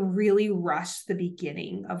 I really rushed the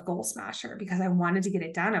beginning of Goal Smasher because I wanted to get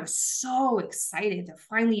it done. I was so excited to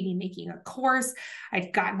finally be making a course.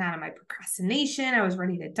 I'd gotten out of my procrastination. I was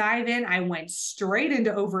ready to dive in. I went straight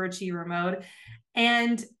into overachiever mode.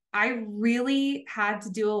 And I really had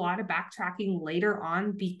to do a lot of backtracking later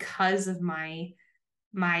on because of my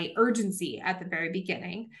urgency at the very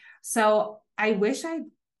beginning. So I wish I'd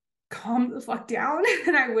calmed the fuck down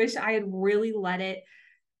and I wish I had really let it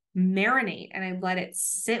marinate and I let it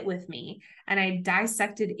sit with me and I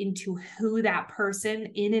dissected into who that person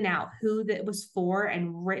in and out, who that was for,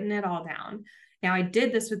 and written it all down. Now I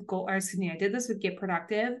did this with Get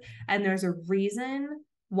Productive, and there's a reason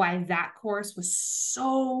why that course was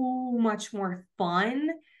so much more fun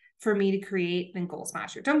for me to create than Goal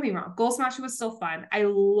Smasher. Don't get me wrong, Goal Smasher was still fun. I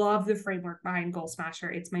love the framework behind Goal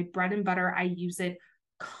Smasher. It's my bread and butter. I use it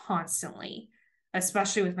constantly,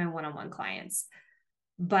 especially with my one-on-one clients.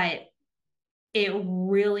 But it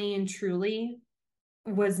really and truly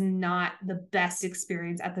was not the best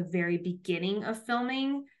experience at the very beginning of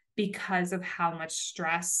filming because of how much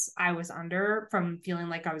stress I was under from feeling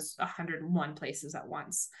like I was 101 places at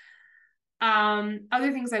once.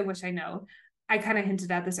 Other things I wish I know. I kind of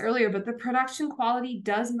hinted at this earlier, but the production quality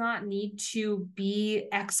does not need to be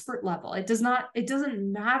expert level. It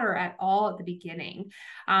doesn't matter at all at the beginning.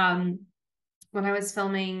 When I was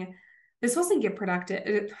filming, this wasn't Get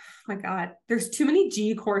Productive. Oh my God, there's too many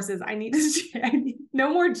G courses. I need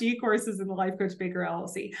no more G courses in the Life Coach Baker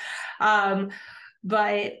LLC.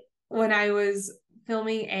 But when I was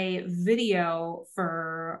filming a video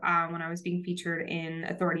for when I was being featured in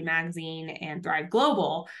Authority Magazine and Thrive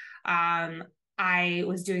Global, I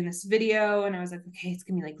was doing this video and I was like, okay, it's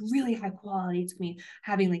gonna be like really high quality. It's gonna be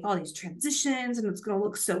having like all these transitions and it's gonna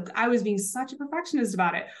look so good. I was being such a perfectionist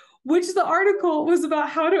about it, which the article was about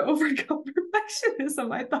how to overcome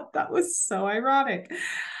perfectionism. I thought that was so ironic.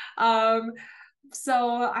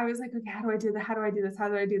 So I was like, okay, how do I do that? How do I do this? How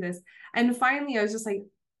do I do this? And finally I was just like,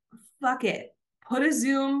 fuck it, put a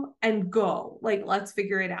Zoom and go, like, let's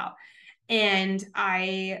figure it out. And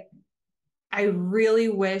I really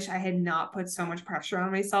wish I had not put so much pressure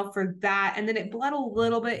on myself for that. And then it bled a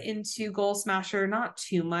little bit into Goal Smasher, not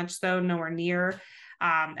too much though, nowhere near.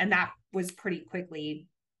 And that was pretty quickly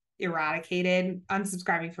eradicated.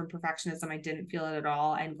 Unsubscribing from perfectionism, I didn't feel it at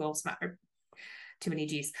all. And Goal Smasher, too many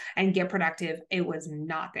G's, and Get Productive, it was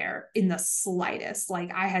not there in the slightest.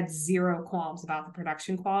 Like I had zero qualms about the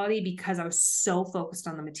production quality because I was so focused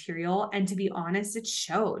on the material. And to be honest, it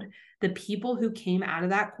showed. The people who came out of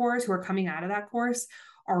that course, who are coming out of that course,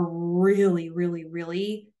 are really, really,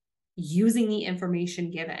 really using the information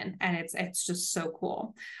given. And it's just so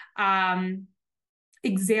cool.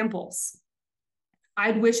 Examples.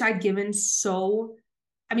 I'd wish I'd given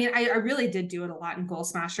I really did do it a lot in Goal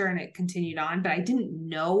Smasher and it continued on, but I didn't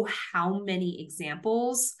know how many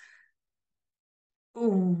examples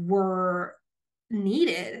were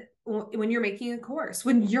needed when you're making a course,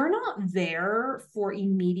 when you're not there for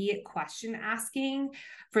immediate question asking,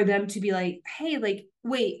 for them to be like, hey, like,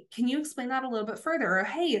 wait, can you explain that a little bit further? Or,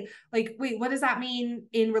 hey, like, wait, what does that mean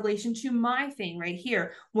in relation to my thing right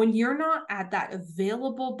here? When you're not at that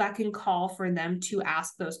available beck and call for them to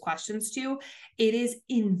ask those questions to, it is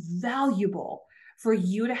invaluable for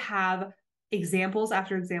you to have examples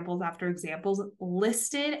after examples after examples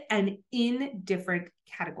listed and in different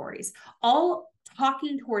categories, all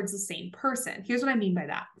talking towards the same person. Here's what I mean by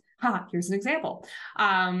that. Here's an example.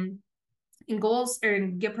 In goals or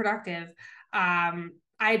in Get Productive,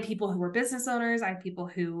 I had people who were business owners. I had people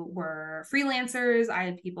who were freelancers. I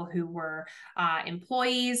had people who were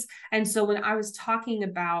employees. And so when I was talking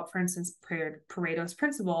about, for instance, Pareto's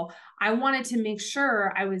principle, I wanted to make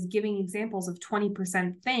sure I was giving examples of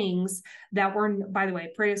 20% things that were, by the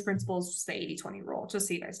way, Pareto's principle is just the 80-20 rule, just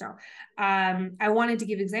so you guys know. I wanted to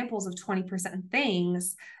give examples of 20%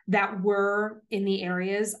 things that were in the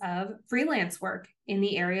areas of freelance work, in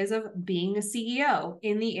the areas of being a CEO,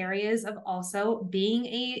 in the areas of also being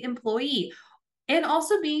an employee, and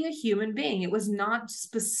also being a human being. It was not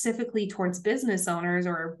specifically towards business owners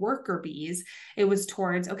or worker bees. It was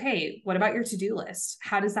towards, okay, what about your to-do list?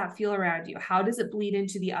 How does that feel around you? How does it bleed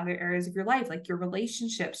into the other areas of your life, like your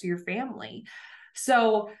relationships or your family?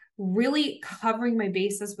 So really covering my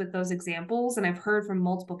bases with those examples. And I've heard from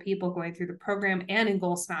multiple people going through the program and in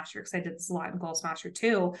Goal Smasher, because I did this a lot in Goal Smasher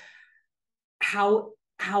too, how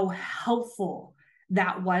helpful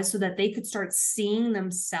that was, so that they could start seeing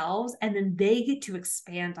themselves and then they get to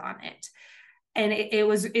expand on it. And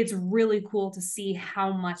it's really cool to see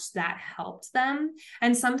how much that helped them.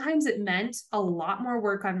 And sometimes it meant a lot more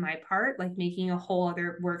work on my part, like making a whole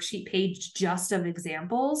other worksheet page just of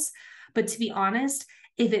examples. But to be honest,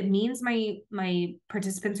 if it means my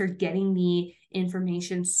participants are getting the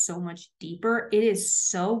information so much deeper, it is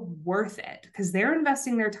so worth it, because they're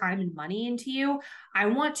investing their time and money into you. I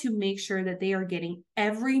want to make sure that they are getting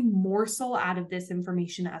every morsel out of this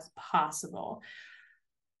information as possible.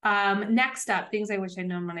 Next up, things I wish I'd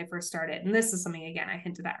known when I first started. And this is something, again, I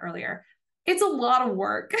hinted at earlier. It's a lot of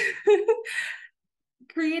work.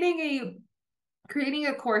 Creating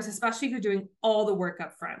a course, especially if you're doing all the work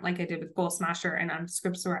up front, like I did with Goal Smasher and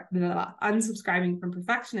unsubscribing from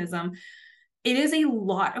perfectionism, it is a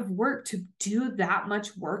lot of work to do that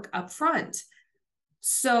much work up front.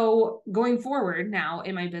 So going forward now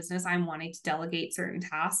in my business, I'm wanting to delegate certain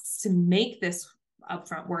tasks to make this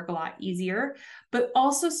upfront work a lot easier, but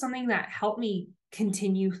also something that helped me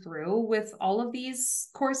continue through with all of these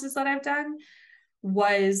courses that I've done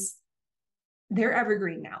was they're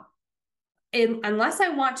evergreen now. Unless I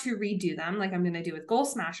want to redo them, like I'm going to do with Goal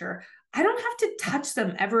Smasher, I don't have to touch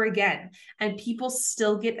them ever again. And people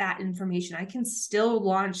still get that information. I can still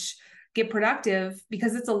launch Get Productive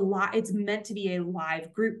because it's meant to be a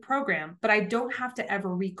live group program, but I don't have to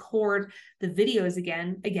ever record the videos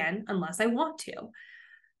again, unless I want to.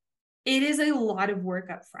 It is a lot of work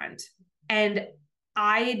up front. And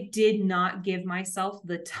I did not give myself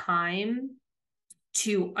the time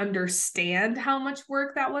to understand how much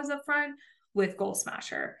work that was up front with Goal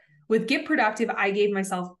Smasher. With Get Productive, I gave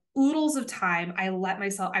myself oodles of time. I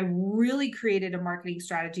really created a marketing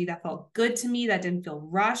strategy that felt good to me, that didn't feel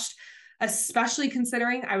rushed, especially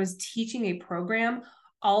considering I was teaching a program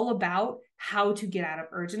all about how to get out of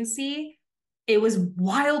urgency. It was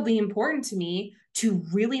wildly important to me to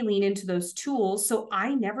really lean into those tools, so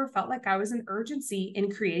I never felt like I was in urgency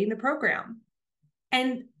in creating the program.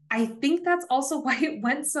 And I think that's also why it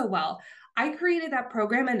went so well. I created that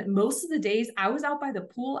program, and most of the days I was out by the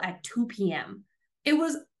pool at 2 p.m. It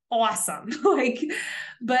was awesome.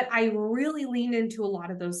 But I really leaned into a lot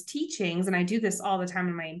of those teachings, and I do this all the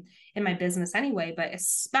time in my business anyway, but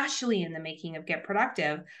especially in the making of Get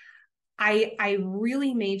Productive. I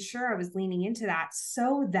really made sure I was leaning into that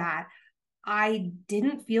so that I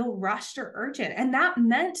didn't feel rushed or urgent. And that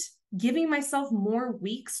meant giving myself more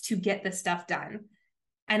weeks to get the stuff done.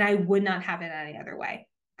 And I would not have it any other way.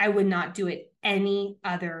 I would not do it any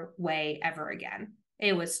other way ever again.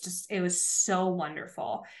 It was so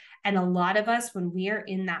wonderful. And a lot of us, when we are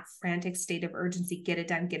in that frantic state of urgency, get it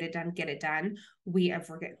done,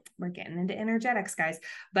 we're getting into energetics, guys,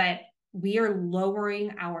 but we are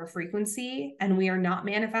lowering our frequency and we are not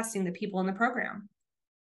manifesting the people in the program,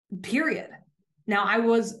 period. Now, I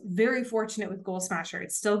was very fortunate with Goal Smasher.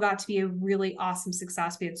 It still got to be a really awesome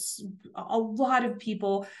success. We had a lot of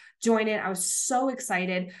people join it. I was so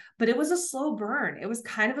excited, but it was a slow burn. It was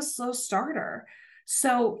kind of a slow starter.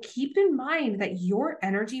 So keep in mind that your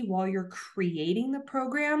energy while you're creating the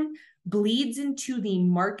program bleeds into the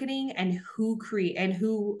marketing and who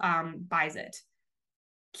buys it.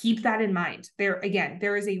 Keep that in mind. There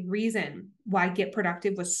is a reason why Get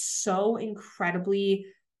Productive was so incredibly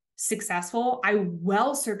successful. I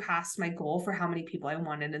well surpassed my goal for how many people I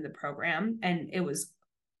wanted in the program, and it was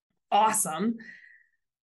awesome.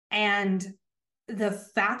 And the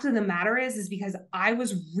fact of the matter is because I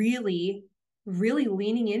was really, really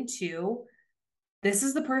leaning into, this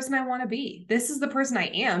is the person I want to be. This is the person I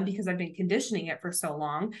am because I've been conditioning it for so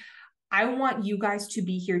long. I want you guys to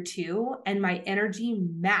be here too. And my energy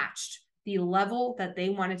matched the level that they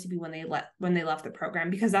wanted to be when they left the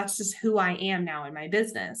program, because that's just who I am now in my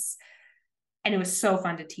business. And it was so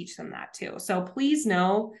fun to teach them that too. So please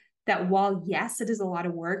know that while, yes, it is a lot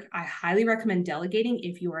of work, I highly recommend delegating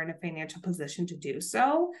if you are in a financial position to do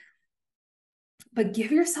so. But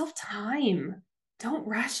give yourself time. Don't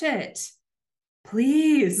rush it.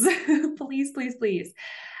 Please, please, please, please.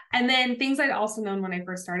 And then things I'd also known when I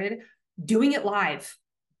first started, doing it live.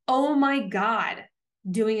 Oh my God,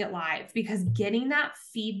 doing it live, because getting that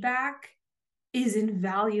feedback is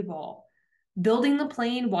invaluable. Building the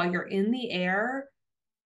plane while you're in the air,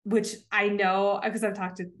 which I know because I've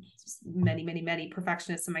talked to many, many, many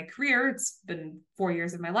perfectionists in my career. It's been 4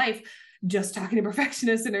 years of my life just talking to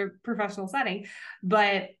perfectionists in a professional setting,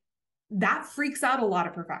 but that freaks out a lot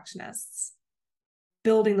of perfectionists.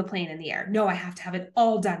 Building the plane in the air. No, I have to have it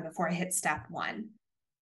all done before I hit step 1.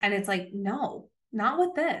 And it's like, no, not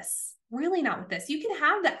with this. Really not with this. You can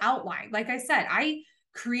have the outline. Like I said, I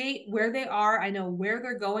create where they are. I know where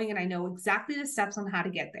they're going, and I know exactly the steps on how to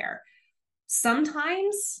get there.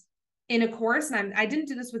 Sometimes in a course, and I didn't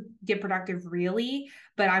do this with Get Productive really,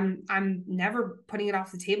 but I'm never putting it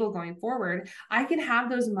off the table going forward. I can have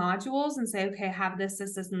those modules and say, okay, I have this,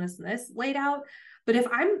 this, this, and this, and this laid out. But if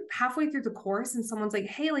I'm halfway through the course and someone's like,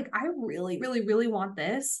 hey, like I really, really, really want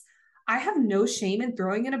this, I have no shame in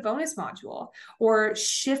throwing in a bonus module or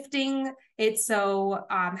shifting it so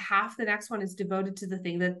half the next one is devoted to the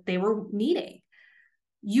thing that they were needing.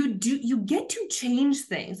 You get to change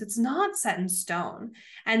things. It's not set in stone.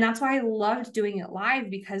 And that's why I loved doing it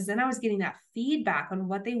live, because then I was getting that feedback on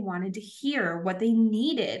what they wanted to hear, what they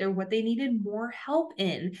needed, or what they needed more help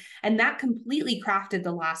in. And that completely crafted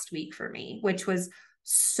the last week for me, which was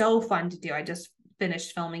so fun to do. I just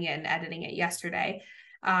finished filming it and editing it yesterday.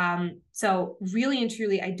 So really and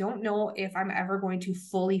truly, I don't know if I'm ever going to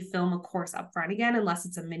fully film a course up front again, unless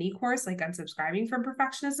it's a mini course, like Unsubscribing from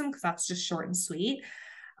Perfectionism, because that's just short and sweet.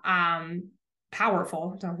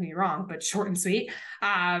 Powerful, don't get me wrong, but short and sweet.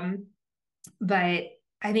 But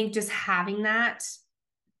I think just having that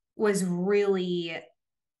was really,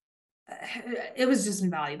 it was just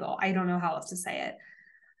invaluable. I don't know how else to say it.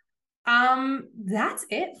 That's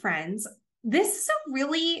it, friends. This is a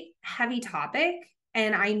really heavy topic,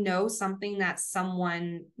 and I know something that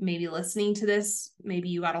someone maybe listening to this, maybe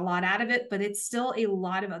you got a lot out of it, but it's still a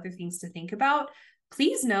lot of other things to think about.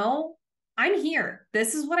 Please know I'm here.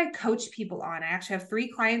 This is what I coach people on. I actually have 3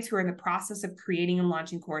 clients who are in the process of creating and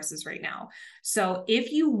launching courses right now. So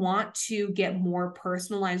if you want to get more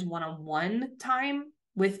personalized one-on-one time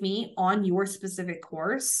with me on your specific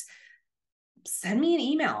course, send me an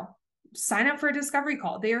email. Sign up for a discovery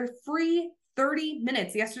call. They are free, 30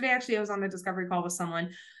 minutes. Yesterday, actually, I was on a discovery call with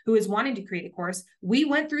someone who is wanting to create a course. We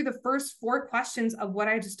went through the first 4 questions of what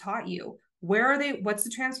I just taught you. Where are they? What's the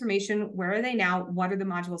transformation? Where are they now? What are the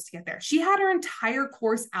modules to get there? She had her entire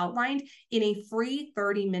course outlined in a free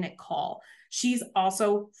 30-minute call. She's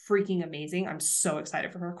also freaking amazing. I'm so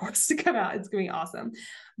excited for her course to come out. It's going to be awesome.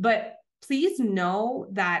 But please know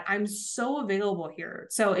that I'm so available here.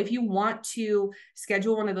 So if you want to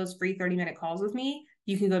schedule one of those free 30-minute calls with me,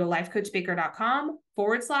 you can go to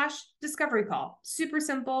lifecoachbaker.com/discovery call. Super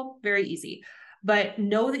simple, very easy. But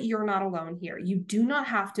know that you're not alone here. You do not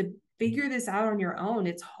have to figure this out on your own.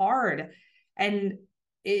 It's hard. And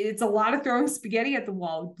it's a lot of throwing spaghetti at the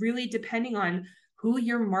wall, really depending on who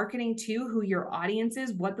you're marketing to, who your audience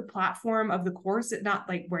is, what the platform of the course, not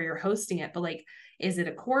like where you're hosting it, but like, is it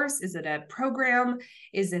a course? Is it a program?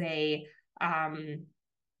 Is it a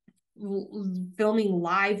filming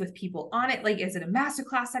live with people on it? Like, is it a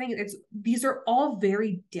masterclass setting? These are all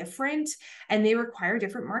very different, and they require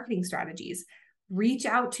different marketing strategies. Reach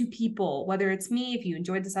out to people, whether it's me. If you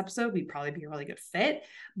enjoyed this episode, we'd probably be a really good fit.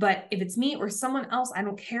 But if it's me or someone else, I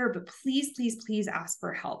don't care. But please, please, please ask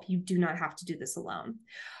for help. You do not have to do this alone.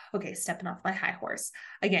 Okay, stepping off my high horse.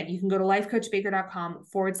 Again, you can go to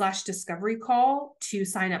lifecoachbaker.com/discovery call to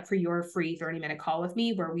sign up for your free 30-minute call with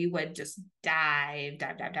me, where we would just dive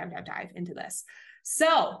into this.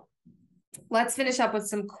 So let's finish up with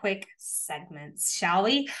some quick segments, shall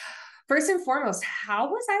we? First and foremost, how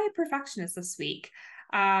was I a perfectionist this week?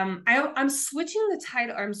 I'm switching the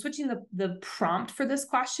title, or I'm switching the prompt for this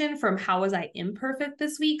question from how was I imperfect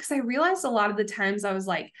this week? Because I realized a lot of the times I was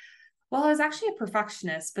like, well, I was actually a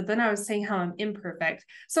perfectionist, but then I was saying how I'm imperfect.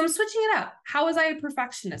 So I'm switching it up. How was I a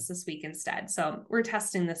perfectionist this week instead? So we're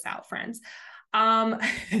testing this out, friends.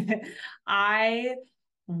 I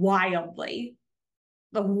wildly,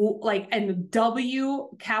 and W,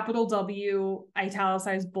 capital W,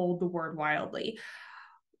 italicized, bold, the word wildly,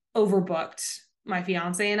 overbooked my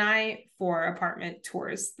fiance and I for apartment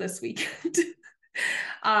tours this weekend.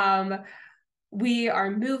 We are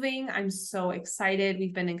moving. I'm so excited.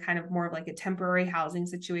 We've been in kind of more of like a temporary housing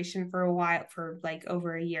situation for a while, for like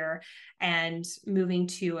over a year, and moving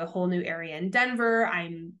to a whole new area in Denver.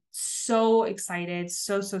 I'm so excited,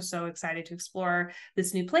 so excited to explore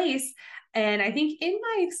this new place. And I think in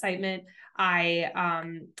my excitement, I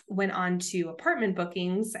went on to apartment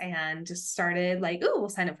bookings and just started like, oh, we'll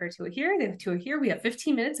sign up for a tour here. They have a tour here. We have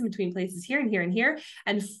 15 minutes in between places here and here and here.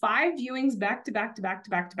 And 5 viewings back to back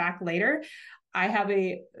later, I have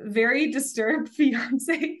a very disturbed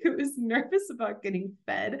fiance who is nervous about getting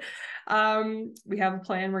fed. We have a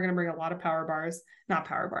plan. We're going to bring a lot of not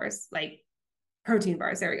power bars, like protein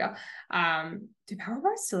bars. There we go. Do power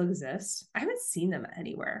bars still exist? I haven't seen them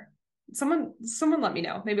anywhere. Someone let me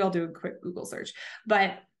know. Maybe I'll do a quick Google search,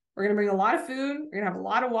 but we're going to bring a lot of food. We're going to have a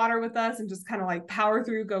lot of water with us and just kind of like power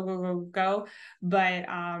through, go. But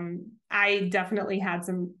I definitely had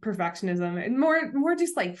some perfectionism and more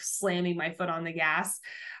just like slamming my foot on the gas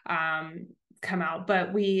come out.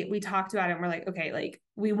 But we talked about it and we're like, okay, like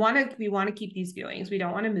we want to keep these viewings. We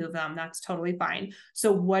don't want to move them. That's totally fine.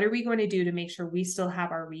 So what are we going to do to make sure we still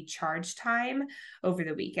have our recharge time over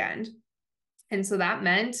the weekend? And so that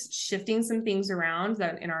meant shifting some things around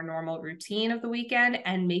that in our normal routine of the weekend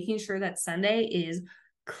and making sure that Sunday is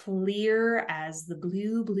clear as the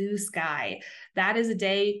blue sky. That is a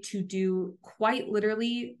day to do quite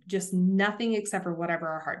literally just nothing except for whatever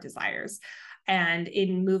our heart desires. And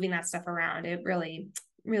in moving that stuff around, it really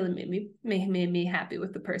made me happy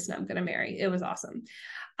with the person I'm going to marry. It was awesome.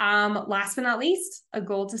 Last but not least, a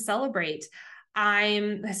goal to celebrate.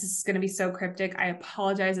 This is going to be so cryptic. I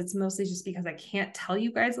apologize. It's mostly just because I can't tell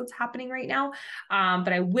you guys what's happening right now.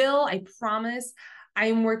 But I promise.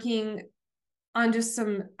 I'm working on just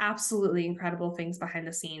some absolutely incredible things behind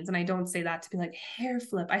the scenes. And I don't say that to be like hair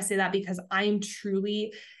flip. I say that because I'm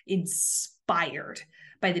truly inspired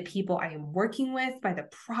by the people I am working with, by the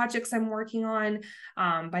projects I'm working on,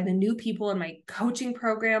 by the new people in my coaching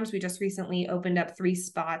programs. We just recently opened up 3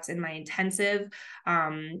 spots in my intensive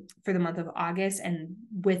for the month of August. And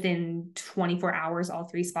within 24 hours, all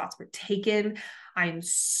 3 spots were taken. I'm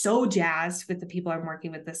so jazzed with the people I'm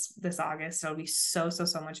working with this August. So it'll be so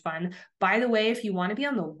much fun. By the way, if you want to be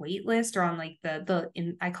on the wait list or on like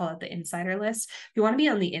I call it the insider list. If you want to be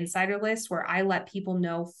on the insider list where I let people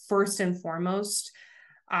know first and foremost,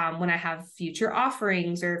 when I have future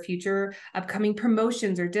offerings or future upcoming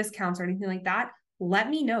promotions or discounts or anything like that, let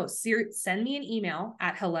me know. Send me an email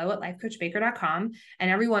at hello@lifecoachbaker.com.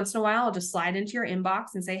 And every once in a while, I'll just slide into your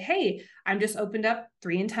inbox and say, hey, I'm just opened up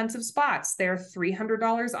 3 intensive spots. They're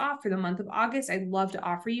 $300 off for the month of August. I'd love to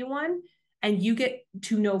offer you one. And you get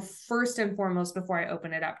to know first and foremost before I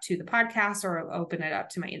open it up to the podcast or open it up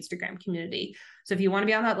to my Instagram community. So if you want to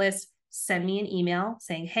be on that list, send me an email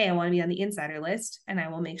saying, hey, I want to be on the insider list, and I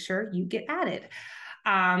will make sure you get added.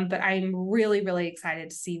 But I'm really excited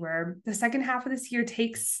to see where the second half of this year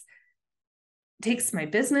takes my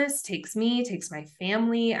business, takes me, takes my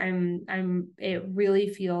family. It really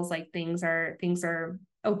feels like things are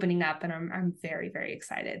opening up, and I'm very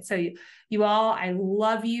excited. So you all, I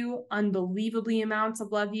love you, unbelievably amounts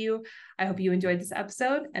of love you. I hope you enjoyed this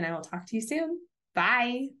episode, and I will talk to you soon.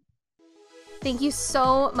 Bye. Thank you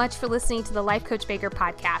so much for listening to the Life Coach Baker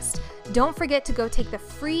podcast. Don't forget to go take the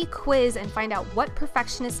free quiz and find out what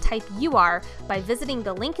perfectionist type you are by visiting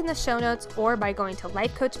the link in the show notes or by going to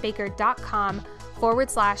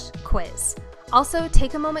lifecoachbaker.com/quiz. Also,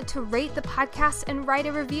 take a moment to rate the podcast and write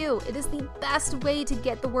a review. It is the best way to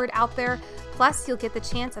get the word out there. Plus, you'll get the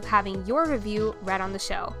chance of having your review read on the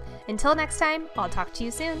show. Until next time, I'll talk to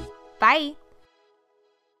you soon. Bye.